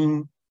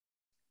pay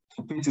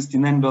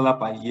 $69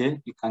 per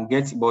year, you can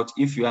get it. But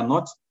if you are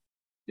not,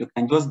 you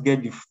can just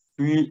get the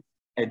free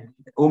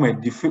home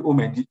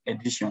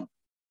edition.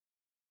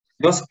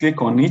 Just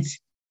click on it,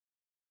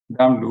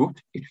 download.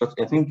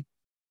 I think,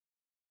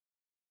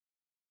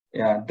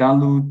 yeah,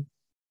 download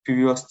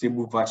previous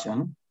stable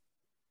version.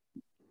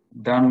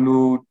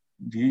 Download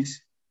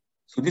this.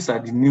 So these are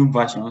the new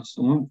versions.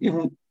 So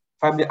even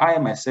probably I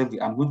myself,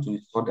 I'm going to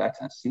install that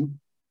and see.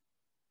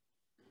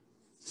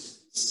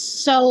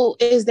 So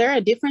is there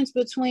a difference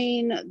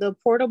between the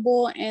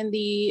portable and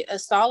the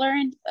installer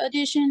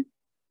edition?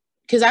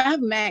 Because I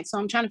have Mac, so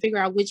I'm trying to figure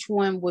out which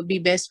one would be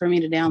best for me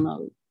to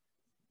download.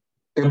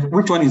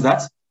 Which one is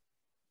that?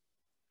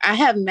 I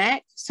have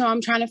Mac, so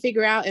I'm trying to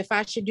figure out if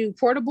I should do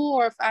portable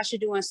or if I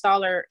should do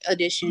installer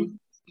edition.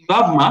 You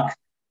have Mac?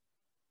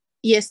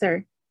 Yes,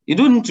 sir. You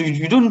don't need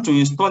to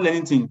install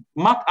anything.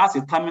 Mac has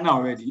a terminal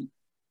already.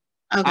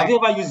 Okay. Have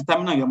you ever used the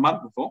terminal on your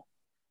Mac before?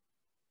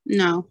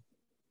 No.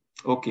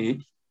 Okay.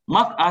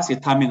 Mac has a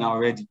terminal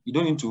already. You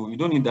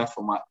don't need that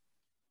for Mac.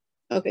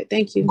 Okay,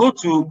 thank you. Go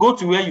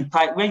to where you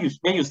type, where you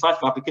search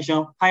for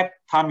application, type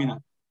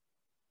terminal.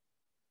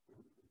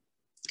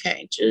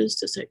 Okay,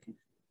 just a second.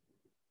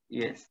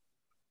 Yes.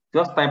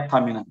 Just type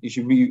terminal. It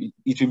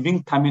will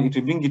bring terminal, it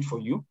will bring it for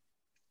you.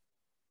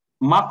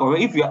 Mac, or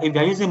if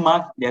you're using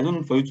Mac, there's no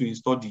need for you to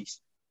install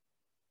this.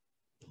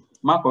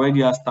 Mac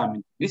already has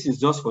terminal. This is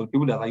just for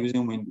people that are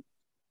using Windows.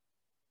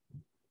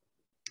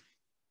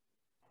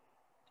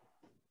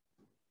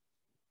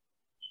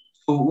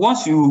 So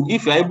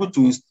if you're able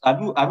to,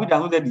 have you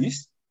downloaded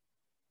this?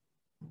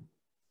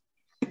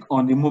 Click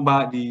on the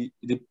mobile, the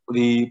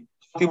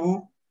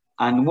portable,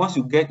 and once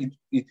you get it,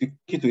 it will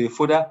take to a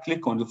folder.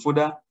 Click on the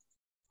folder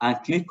and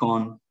click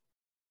on.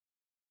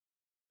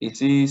 It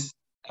says,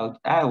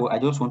 I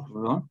just want to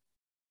run.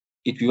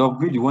 It will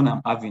upgrade the one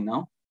I'm having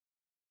now.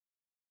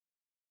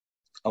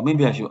 Or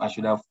maybe I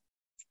should have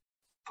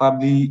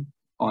probably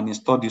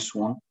uninstalled this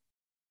one.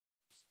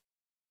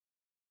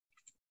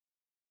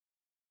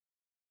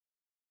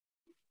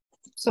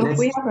 So if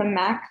we have a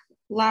Mac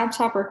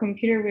laptop or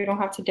computer, we don't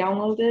have to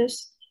download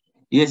this?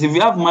 Yes, if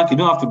you have Mac, you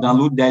don't have to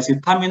download. There's a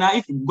terminal.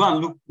 If you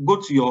go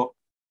to your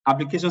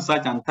application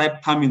site and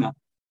type terminal,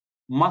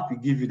 Mac will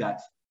give you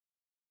that.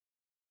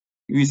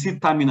 You will see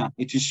terminal.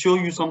 It will show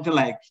you something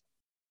like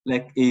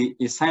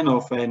a sign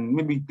of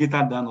maybe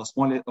greater than or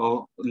smaller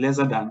or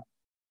lesser than.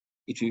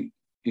 It will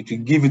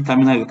give you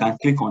terminal. You can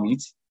click on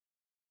it.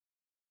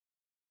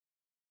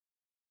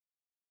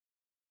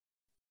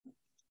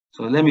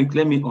 So let me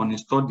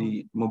uninstall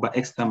the mobile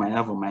XTime I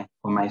have on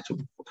my so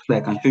I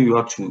can show you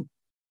how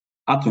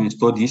to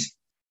install this.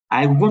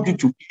 I want you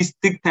to please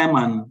take time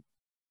and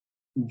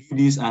do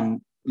this and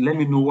let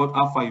me know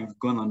how far you've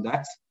gone on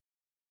that.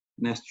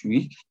 Next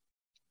week,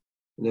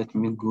 let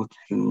me go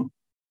to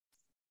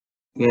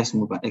where's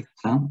mobile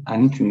XTime. I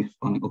need to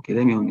install. Okay,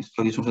 let me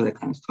uninstall this one so that I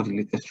can install the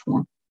latest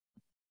one.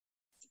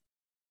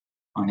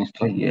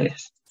 Uninstall,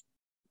 yes.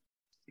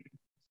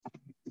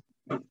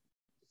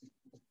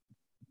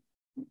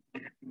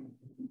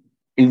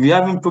 If you're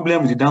having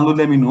problems with the download,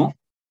 let me know.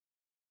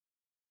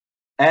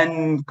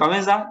 And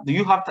Karenza,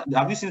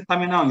 have you seen the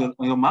terminal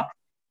on your Mac?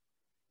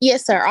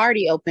 Yes, sir. I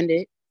already opened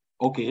it.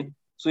 Okay.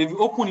 So if you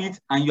open it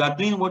and you are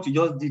doing what you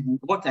just did,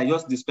 what I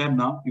just described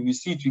now, you will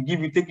see it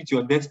will take it to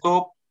your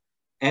desktop,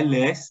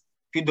 LS,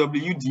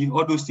 PWD,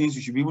 all those things,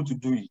 you should be able to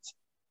do it.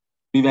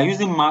 If you are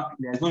using Mac,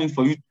 there's no need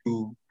for you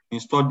to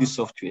install this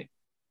software.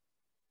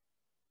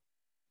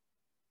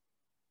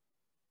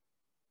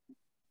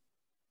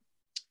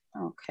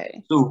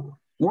 Okay. So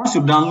once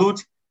you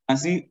download, and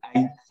see,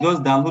 I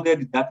just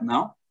downloaded that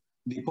now,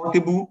 the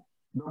portable,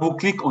 double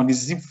click on the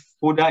zip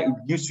folder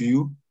it gives to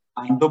you,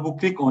 and double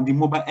click on the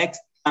mobile X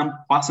and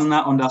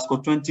personal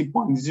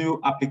 _20.0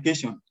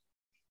 application.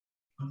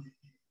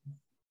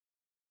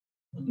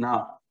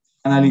 Now,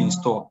 finally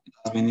install. It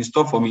has been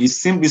installed for me.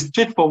 It's simply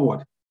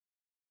straightforward.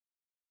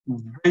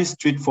 Very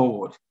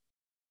straightforward.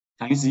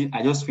 Can you see?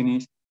 I just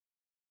finished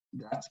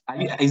that.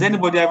 Is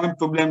anybody having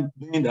problem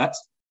doing that?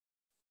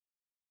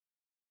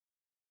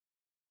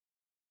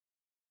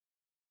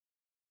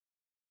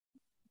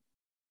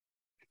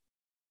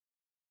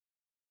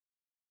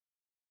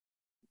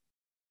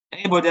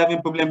 Anybody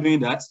having problem doing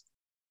that?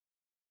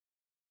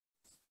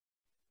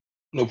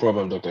 No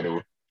problem, Dr.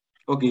 Dewo.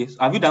 Okay, so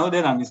have you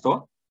downloaded and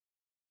installed?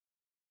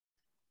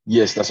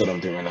 Yes, that's what I'm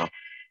doing right now.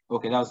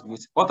 Okay, that's good.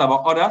 What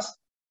about others?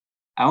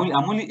 I'm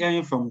only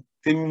hearing from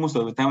Temi most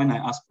of the time when I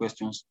ask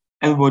questions.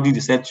 Everybody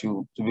decided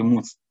to be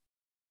mute.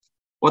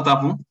 What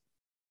happened?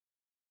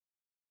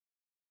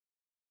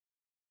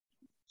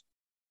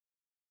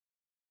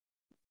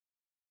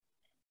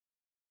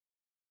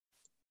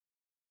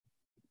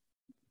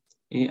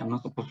 Hey, I'm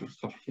not supposed to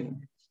stop here.